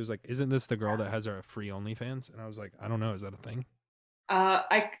question. Somebody was like, "Isn't this the girl that has our free OnlyFans?" And I was like, "I don't know. Is that a thing?"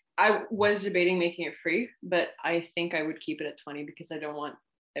 I was debating making it free, but I think I would keep it at 20 because I don't want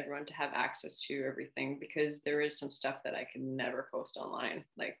everyone to have access to everything because there is some stuff that I can never post online,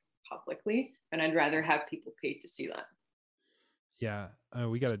 like publicly, and I'd rather have people paid to see that. Yeah,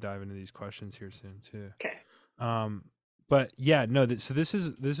 we got to dive into these questions here soon too. Okay. But yeah, no. So this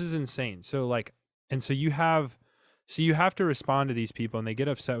is insane. So like, and so you have to respond to these people, and they get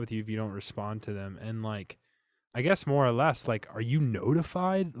upset with you if you don't respond to them. And like, I guess more or less, like, are you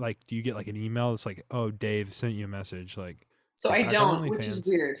notified? Like, do you get like an email that's like, "Oh, Dave sent you a message," like? So I don't, which is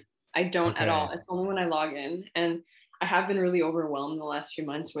weird. I don't at all. It's only when I log in, and I have been really overwhelmed the last few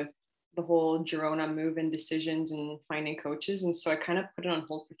months with the whole Girona move and decisions and finding coaches, and so I kind of put it on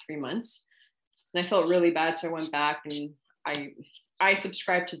hold for 3 months, and I felt really bad. So I went back and I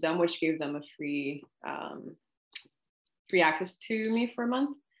subscribed to them, which gave them a free access to me for a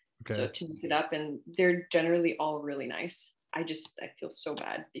month. Okay. So to meet it up, and they're generally all really nice. I feel so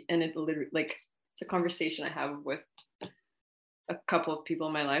bad, and it literally, like, it's a conversation I have with a couple of people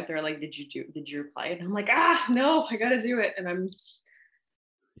in my life. They're like, did you reply? And I'm like, no, I gotta do it. And I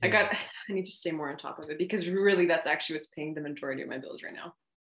need to stay more on top of it because really that's actually what's paying the majority of my bills right now.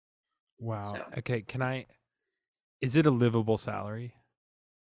 Wow. So. Okay. Is it a livable salary?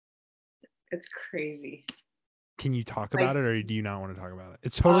 It's crazy. Can you talk about it, or do you not want to talk about it?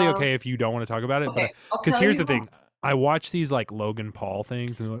 It's totally okay if you don't want to talk about it, okay, but because here's the thing. I watch these like Logan Paul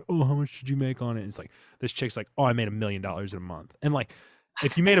things and they're like, "Oh, how much did you make on it?" And it's like, this chick's like, "Oh, I made $1 million in a month." And like,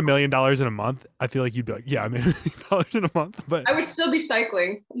 if you made $1 million in a month, I feel like you'd be like, yeah, I made $1 million in a month. But I would still be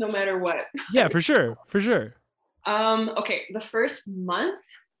cycling no matter what. yeah, for sure. For sure. Okay, the first month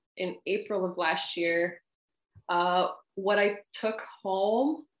in April of last year, what I took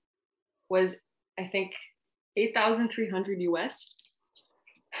home was, I think, 8,300 US.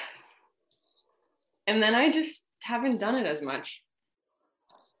 And then I just haven't done it as much.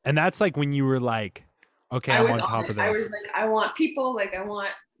 And that's like when you were like, okay, I'm on top of this. I was like, I want people, like I want,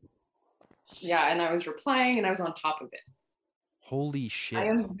 yeah. And I was replying and I was on top of it. Holy shit. I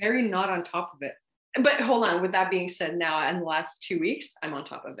am very not on top of it. But hold on, with that being said, now in the last 2 weeks, I'm on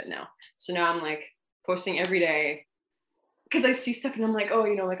top of it now. So now I'm like posting every day because I see stuff and I'm like, oh,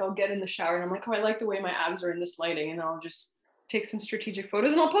 you know, like I'll get in the shower and I'm like, oh, I like the way my abs are in this lighting, and I'll just take some strategic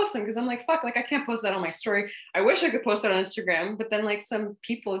photos and I'll post them because I'm like, fuck, like I can't post that on my story. I wish I could post that on Instagram, but then like some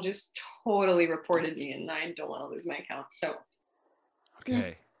people just totally reported me and I don't want to lose my account. So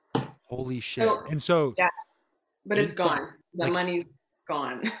okay. Holy shit. And so yeah, but it's gone. The like, money's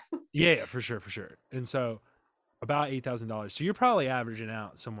gone. Yeah, for sure, for sure. And so about $8,000. So you're probably averaging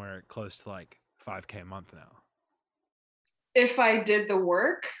out somewhere close to like $5K a month now. If I did the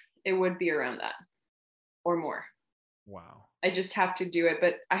work, it would be around that or more. Wow. I just have to do it.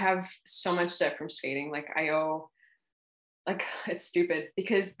 But I have so much debt from skating. Like I owe, like it's stupid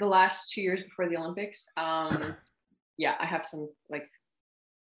because the last 2 years before the Olympics, yeah, I have some like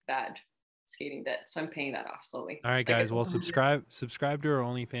bad skating debt. So I'm paying that off slowly. All right, like, guys. Well, subscribe to her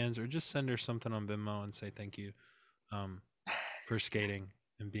OnlyFans or just send her something on Venmo and say thank you for skating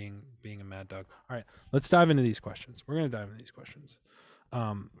and being a mad dog. All right, let's dive into these questions. We're gonna dive into these questions.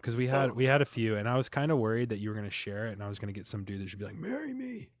 Because we had a few, and I was kind of worried that you were gonna share it, and I was gonna get some dude that should be like, "Marry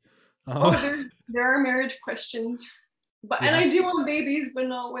me." There are marriage questions, but and I do want babies, but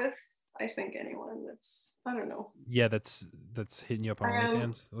not with I think anyone that's I don't know. Yeah, that's hitting you up on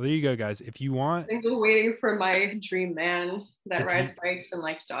OnlyFans. Well, there you go, guys. If you want, single waiting for my dream man that rides bikes and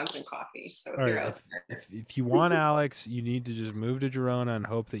likes dogs and coffee. So if you want Alex, you need to just move to Girona and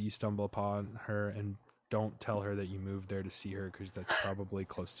hope that you stumble upon her, and don't tell her that you moved there to see her because that's probably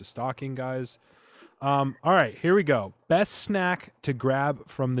close to stalking, guys. All right, here we go. Best snack to grab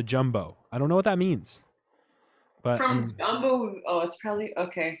from the Jumbo. I don't know what that means. But from Jumbo, it's probably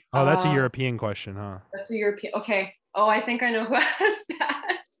okay. Oh, that's a European question, huh? That's a European. Okay. Oh, I think I know who asked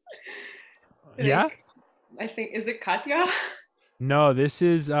that. Yeah. I think is it Katya? No, this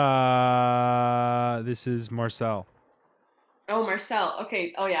is Marcel. Oh, Marcel.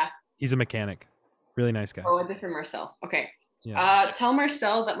 Okay. Oh yeah. He's a mechanic. Really nice guy. Oh, a different Marcel. Okay. Yeah. Tell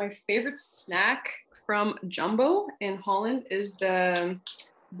Marcel that my favorite snack from Jumbo in Holland is the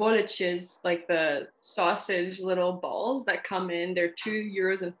bolletjes, like the sausage little balls that come in. They're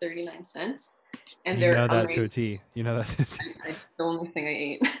 €2.39, and they're that to a T. You know that to a T. It's the only thing I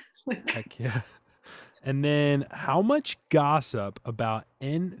ate. Heck yeah. And then, how much gossip about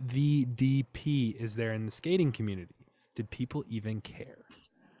NVDP is there in the skating community? Did people even care?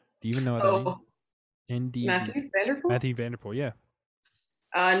 Do you even know what that means? NVDP. Matthew Vanderpool? Matthew Vanderpool, yeah.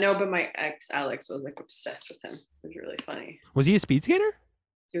 No, but my ex Alex was like obsessed with him. It was really funny. Was he a speed skater?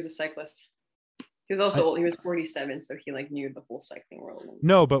 He was a cyclist. He was also old. He was 47, so he like knew the whole cycling world.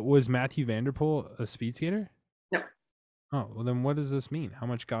 No, but was Matthew Vanderpool a speed skater? No. Oh, well then what does this mean? How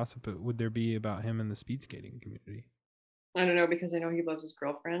much gossip would there be about him in the speed skating community? I don't know, because I know he loves his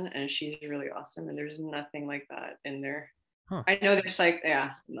girlfriend and she's really awesome, and there's nothing like that in there. Huh. I know there's like,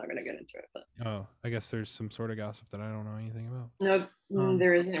 yeah, I'm not gonna get into it, but I guess there's some sort of gossip that I don't know anything about. No,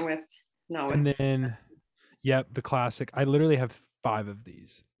 there isn't with no. And then, yep, the classic. I literally have 5 of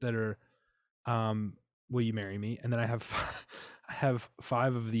these that are, will you marry me? And then I have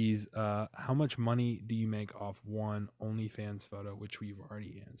 5 of these. How much money do you make off one OnlyFans photo, which we've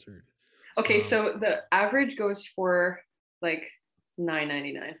already answered? Okay, so the average goes for like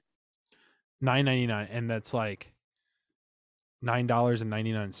 $9.99. $9.99, and that's like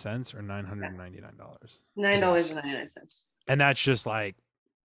 $9.99 or $999. $9.99. And that's just like.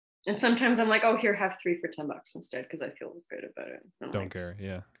 And sometimes I'm like, oh, here, have 3 for $10 instead, because I feel good about it. Don't care,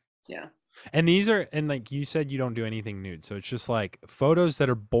 yeah. Yeah. And these are, and like you said, you don't do anything nude, so it's just like photos that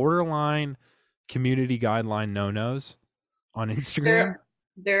are borderline community guideline no-nos on Instagram.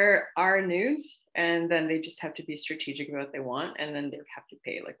 There are nudes, and then they just have to be strategic about what they want, and then they have to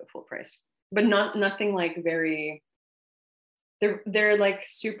pay like the full price, but nothing like very. They're like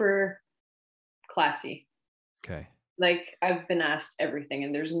super classy. Okay. Like I've been asked everything,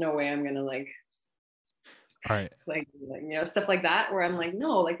 and there's no way I'm gonna like. All right. Like stuff like that, where I'm like,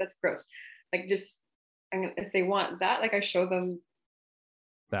 no, like that's gross. Like just, if they want that, like I show them.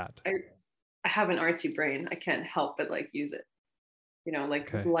 That. I have an artsy brain. I can't help but like use it. you know,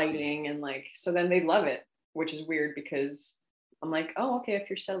 like with Okay. lighting and like, so then they love it, which is weird because I'm like, oh, okay, if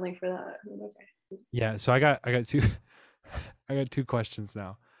you're settling for that, okay. Yeah. So I got two I got two questions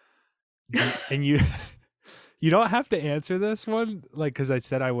now. And you you don't have to answer this one, like, because I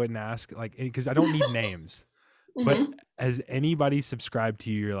said I wouldn't ask, like, because I don't need names. But Hmm. has anybody subscribed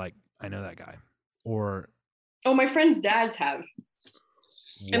to you? You're like, I know that guy, or Oh, my friends' dads have,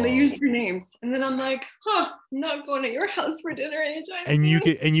 and they whoa, use their names, and then I'm like, huh, I'm not going to your house for dinner anytime and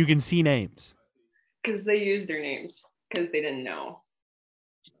soon, you can see names. because they use their names because they didn't know.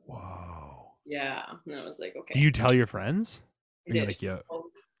 Whoa. Yeah, and I was like, Do okay, you tell your friends? I Or you're did. like, yo,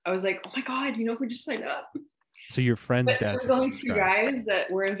 I was like, oh my god, you know who just signed up? so your friend's But dad there was only two subscribed. guys that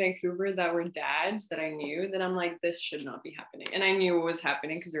were in Vancouver that were dads that I knew, that I'm like, this should not be happening. And I knew it was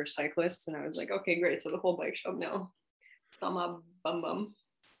happening because they were cyclists. And I was like, okay, great. So the whole bike shop now. Sama bum bum.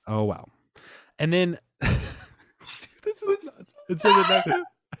 Oh wow. And then dude, this is nuts. And so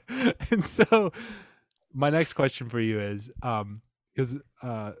and so my next question for you is because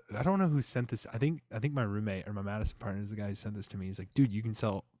I don't know who sent this. I think my roommate or my Madison partner is the guy who sent this to me. He's like, dude, you can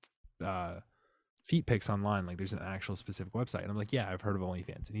sell feet pics online. Like there's an actual specific website. And I'm like, yeah, I've heard of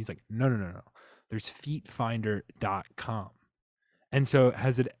OnlyFans. And he's like, no. There's feetfinder.com. And so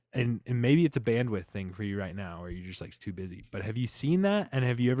has it, and maybe it's a bandwidth thing for you right now, or you're just like too busy, but have you seen that? And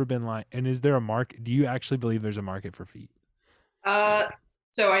have you ever been like, and is there a market? Do you actually believe there's a market for feet?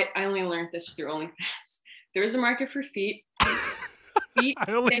 So I only learned this through OnlyFans. There is a market for feet. Feet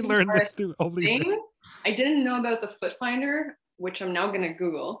I only things learned are this through a OnlyFans. thing. I didn't know about the Foot Finder, which I'm now going to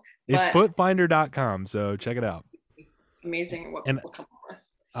Google. It's But footfinder.com. So check it out. amazing what And people come up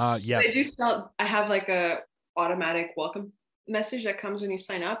with. yeah, I do still, I have like a automatic welcome message that comes when you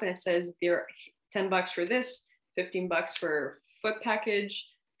sign up, and it says there $10 for this, $15 for foot package,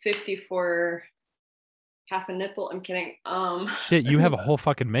 50 for half a nipple. I'm kidding. shit, you have a whole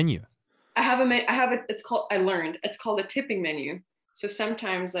fucking menu. I have it. It's called, it's called a tipping menu. So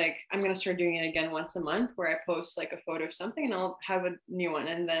sometimes like I'm going to start doing it again once a month where I post like a photo of something and I'll have a new one,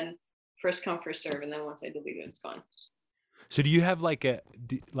 and then first come, first serve. And then once I delete it, it's gone. So do you have like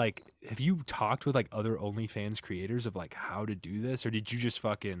like, have you talked with like other OnlyFans creators of like how to do this, or did you just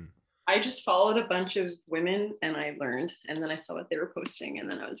fucking? I just followed a bunch of women and I learned, and then I saw what they were posting, and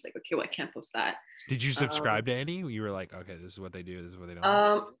then I was like, okay, well, I can't post that. Did you subscribe to any? You were like, okay, this is what they do. This is what they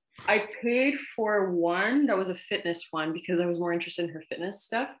don't. I paid for one that was a fitness one because I was more interested in her fitness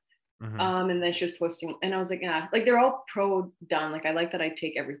stuff. Mm-hmm. And then she was posting, and I was like, yeah, like they're all pro done. Like I like that I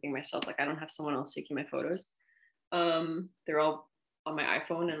take everything myself. Like I don't have someone else taking my photos. They're all on my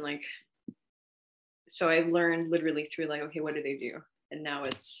iPhone, and like, so I learned literally through like, okay, what do they do? And now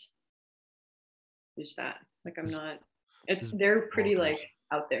it's just that. Like I'm not. They're pretty like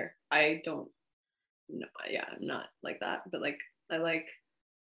out there. I don't know. Yeah, I'm not like that. But like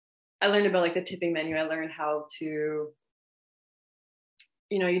I learned about like the tipping menu. I learned how to,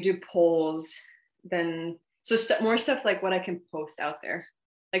 you know, you do polls, then so more stuff like what I can post out there.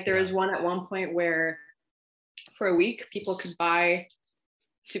 Like there was one at one point where for a week people could buy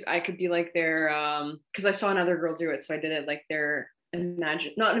I could be like their because I saw another girl do it, so I did it like their not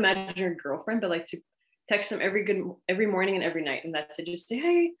an imaginary girlfriend, but like to text them every morning and every night, and that's it. Just say,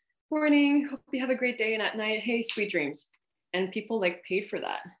 hey, morning, hope you have a great day, and at night, hey, sweet dreams. And people like paid for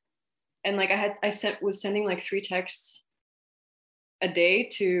that. And like was sending like 3 texts a day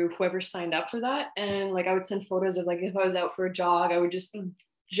to whoever signed up for that, and like I would send photos of like if I was out for a jog, I would just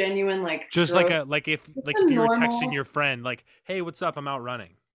genuine like just if you were texting your friend like, hey, what's up, I'm out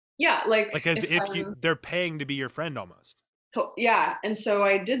running. Yeah, like as if they're paying to be your friend almost. Yeah, and so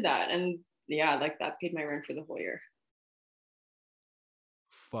I did that, and yeah, like that paid my rent for the whole year.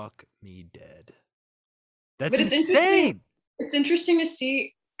 Fuck me dead. That's insane. It's interesting to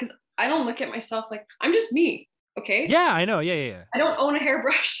see because I don't look at myself like I'm just me. Okay. Yeah, I know. Yeah. I don't own a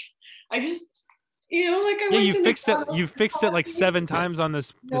hairbrush. I just, you know, like you fixed it. You fixed it like 7 times on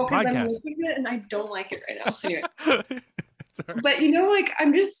this podcast. I'm looking at it and I don't like it right now. Anyway. But you know, like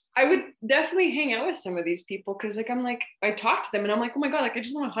I would definitely hang out with some of these people because like I talk to them and I'm like, oh my god, like I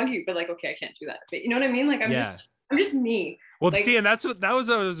just want to hug you, but like okay, I can't do that. But you know what I mean? Like I'm just me. Well, like, see, and that was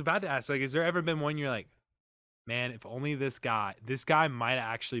what I was about to ask. Like, has there ever been one you're like, man, if only this guy might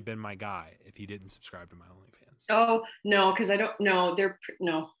have actually been my guy if he didn't subscribe to my OnlyFans? Oh no, because I don't know.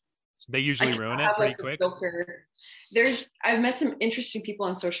 They usually ruin it pretty quick. I've met some interesting people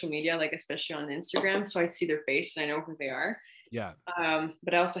on social media, like especially on Instagram, so I see their face and I know who they are. Yeah.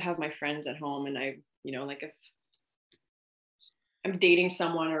 But I also have my friends at home, and I, you know, like if I'm dating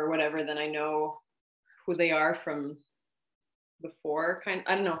someone or whatever, then I know who they are from before.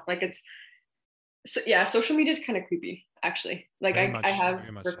 I don't know, like it's. So, yeah, social media is kind of creepy. actually. Like Very I much, have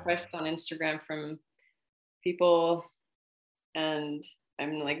very much so. requests on Instagram from people, and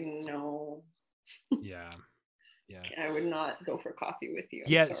I'm like, no, Yeah. Yeah. I would not go for coffee with you.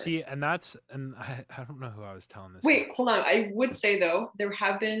 I'm Yeah. sorry. See, and I don't know who I was telling this Wait, to. hold on. I would say though, there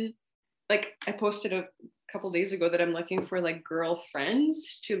have been, like, I posted a couple days ago that I'm looking for like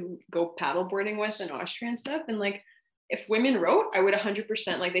girlfriends to go paddleboarding with in Austria and stuff. And like, if women wrote, I would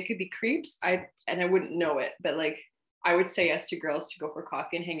 100%, like, they could be creeps. I wouldn't know it, but like, I would say yes to girls to go for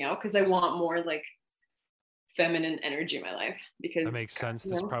coffee and hang out because I want more like feminine energy in my life. That Because makes sense.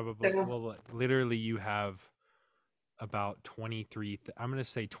 you This know, probably, so, well, literally you have about I'm going to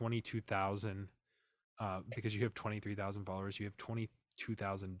say 22,000, because you have 23,000 followers, you have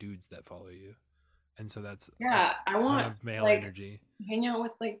 22,000 dudes that follow you. And so that's a yeah, I ton want of male like energy. hang out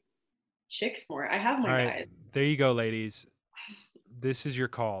with like chicks more. I have All my right, guys. there you go, ladies. This is your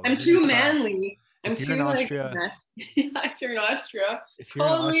call. I'm This is your too call. manly. I'm If you're in too like Austria, yeah, if you're in Austria, if you're in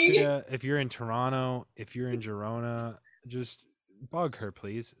call me. Austria, if you're in Toronto, if you're in Girona, just bug her,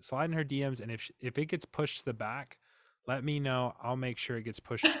 please. Slide in her DMs, and if it gets pushed to the back, let me know. I'll make sure it gets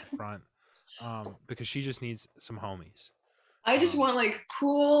pushed to the front, because she just needs some homies. I just Um, want like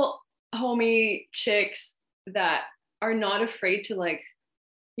cool homie chicks that are not afraid to like,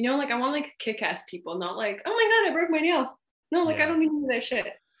 like I want like kick-ass people, not like, oh my god, I broke my nail. No, like I yeah. don't need that shit.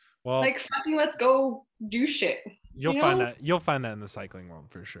 Well, Like fucking let's go do shit. you'll find that in the cycling world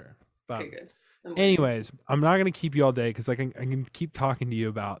for sure. But Okay, good. I'm working. anyways, I'm not gonna keep you all day because I can keep talking to you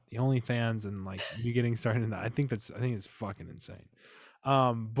about the OnlyFans and like you getting started in that. I think it's fucking insane.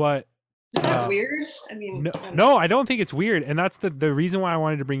 But Is that weird? I mean, no, I don't think it's weird, and that's the reason why I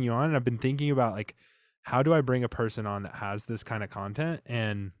wanted to bring you on. And I've been thinking about like how do I bring a person on that has this kind of content,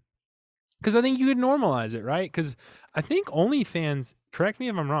 and because I think you could normalize it, right? Because I think OnlyFans, correct me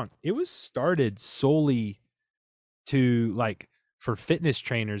if I'm wrong, it was started solely to like for fitness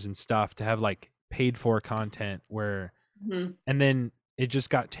trainers and stuff to have like paid for content where Mhm. and then it just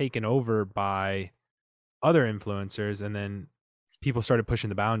got taken over by other influencers, and then people started pushing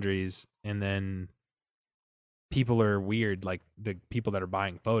the boundaries, and then people are weird, like the people that are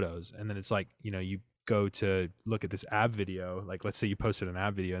buying photos, and then it's like, you go to look at this ab video, like let's say you posted an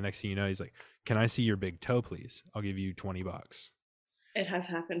ab video, and next thing you know he's like, can I see your big toe please, I'll give you $20. It has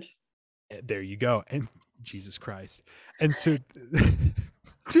happened. There you go. And Jesus Christ. And so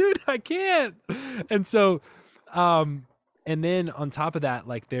dude, I can't. And so and then on top of that,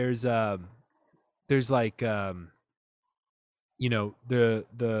 like there's like the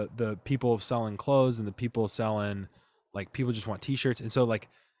people selling clothes and the people selling, like people just want t-shirts. And so like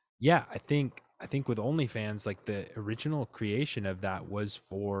yeah, I think with OnlyFans, like the original creation of that was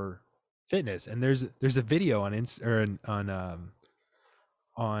for fitness. And there's a video on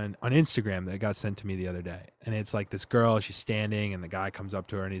on Instagram that got sent to me the other day. And it's like this girl, she's standing and the guy comes up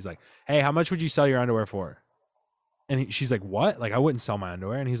to her and he's like, hey, how much would you sell your underwear for? And she's like, what? Like, I wouldn't sell my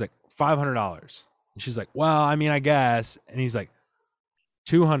underwear. And he's like, $500. And she's like, well, I mean, I guess. And he's like,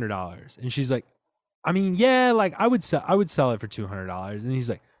 $200. And she's like, I mean, yeah, like I would sell it for $200. And he's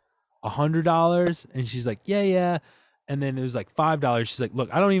like, $100. And she's like, yeah. And then it was like $5. She's like, look,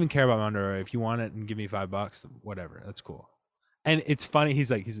 I don't even care about my underwear. If you want it and give me $5, whatever, that's cool. And it's funny. He's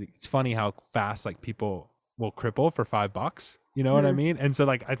like, it's funny how fast like people will cripple for $5. You know what I mean? And so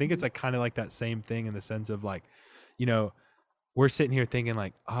like, I think it's like kind of like that same thing in the sense of like, we're sitting here thinking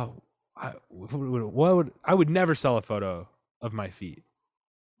like, oh, I would never sell a photo of my feet.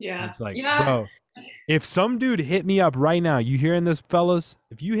 Yeah. And it's like, yeah. bro, if some dude hit me up right now, you hearing this, fellas?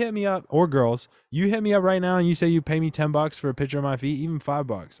 If you hit me up, or girls, you hit me up right now and you say you pay me $10 for a picture of my feet, even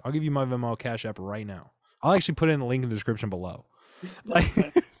 $5, I'll give you my Venmo Cash App right now. I'll actually put in a link in the description below. Like,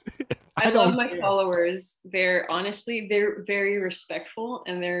 I love my followers. They're very respectful,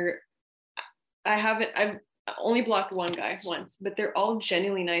 and I've only blocked one guy once, but they're all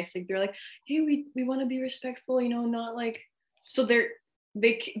genuinely nice. Like they're like, hey, we want to be respectful, not like, so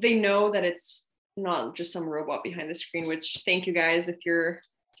they know that it's not just some robot behind the screen, which thank you guys if you're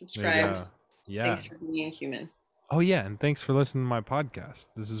subscribed. Yeah. Thanks for being human. Oh yeah, and thanks for listening to my podcast.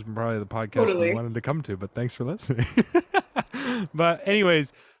 This is probably the podcast you wanted to come to, but thanks for listening. But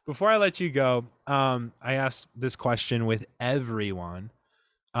anyways, before I let you go, I asked this question with everyone.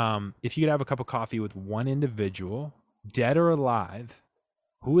 If you could have a cup of coffee with one individual, dead or alive,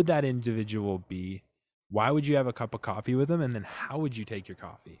 who would that individual be? Why would you have a cup of coffee with them? And then how would you take your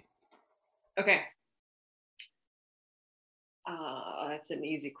coffee? Okay. That's an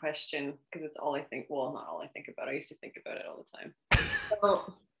easy question because it's all I think. Well, not all I think about. I used to think about it all the time.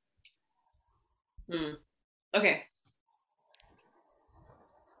 So, okay.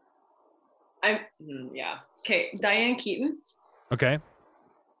 Yeah. Okay, Diane Keaton. Okay.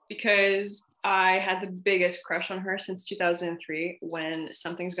 Because I had the biggest crush on her since 2003 when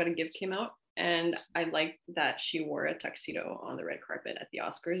Something's Gotta Give came out. And I liked that she wore a tuxedo on the red carpet at the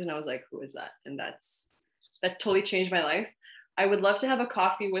Oscars. And I was like, who is that? And that totally changed my life. I would love to have a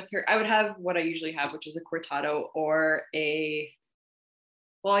coffee with her. I would have what I usually have, which is a cortado or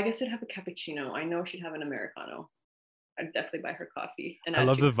well, I guess I'd have a cappuccino. I know she'd have an Americano. I'd definitely buy her coffee. And I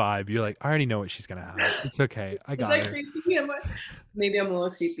love the vibe. You're like, I already know what she's gonna have. It's okay. I got her. Maybe I'm a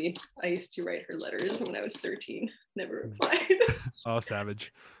little creepy. I used to write her letters when I was 13. Never replied. Oh,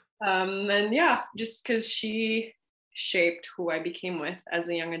 savage. And yeah, just because she shaped who I became with as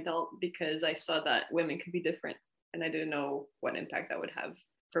a young adult, because I saw that women could be different, and I didn't know what impact that would have.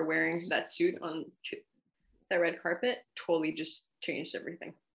 For wearing that suit on that red carpet totally just changed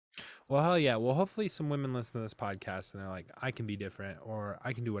everything. Well, hell yeah. Well, hopefully some women listen to this podcast and they're like, I can be different, or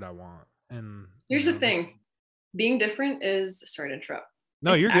I can do what I want. And here's the thing, being different is, sorry to interrupt.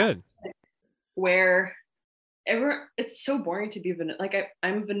 No, you're good. Where it's so boring to be vanilla. Like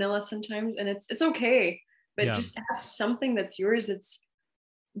I'm vanilla sometimes, and it's okay, but just have something that's yours.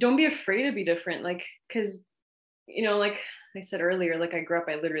 Don't be afraid to be different. Like, because like I said earlier, like I grew up,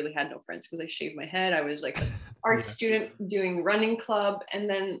 I literally had no friends because I shaved my head. I was like an art student doing running club, and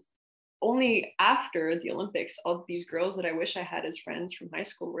then only after the Olympics, all these girls that I wish I had as friends from high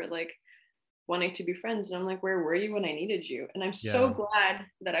school were like wanting to be friends. And I'm like, where were you when I needed you? And I'm so glad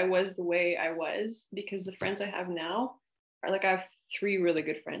that I was the way I was, because the friends I have now are like, I have 3 really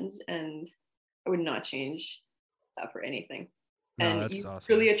good friends, and I would not change that for anything. No, and you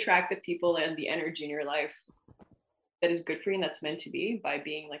really attract the people and the energy in your life that is good for you and that's meant to be, by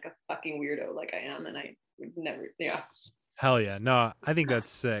being like a fucking weirdo like I am. And I would never, Hell yeah. No, I think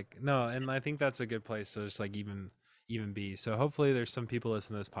that's sick. No, and I think that's a good place to just like even be. So hopefully there's some people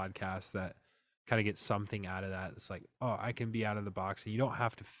listening to this podcast that kind of get something out of that. It's like, oh, I can be out of the box, and you don't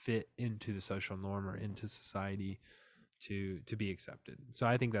have to fit into the social norm or into society to be accepted. So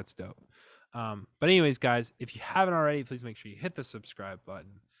I think that's dope. But anyways, guys, if you haven't already, please make sure you hit the subscribe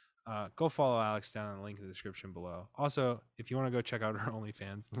button. Go follow Alex down in the link in the description below. Also, if you want to go check out her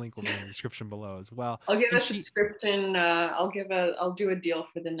OnlyFans, the link will be in the description below as well. I'll give a subscription. I'll do a deal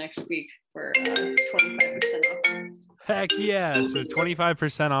for the next week for 25% off. Heck yeah! So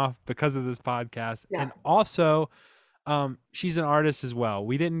 25% off because of this podcast. Yeah. And also, she's an artist as well.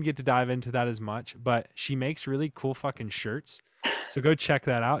 We didn't get to dive into that as much, but she makes really cool fucking shirts. So go check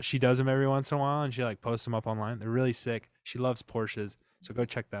that out. She does them every once in a while, and she like posts them up online. They're really sick. She loves Porsches. So go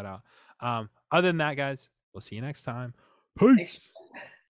check that out. Other than that, guys, we'll see you next time. Peace.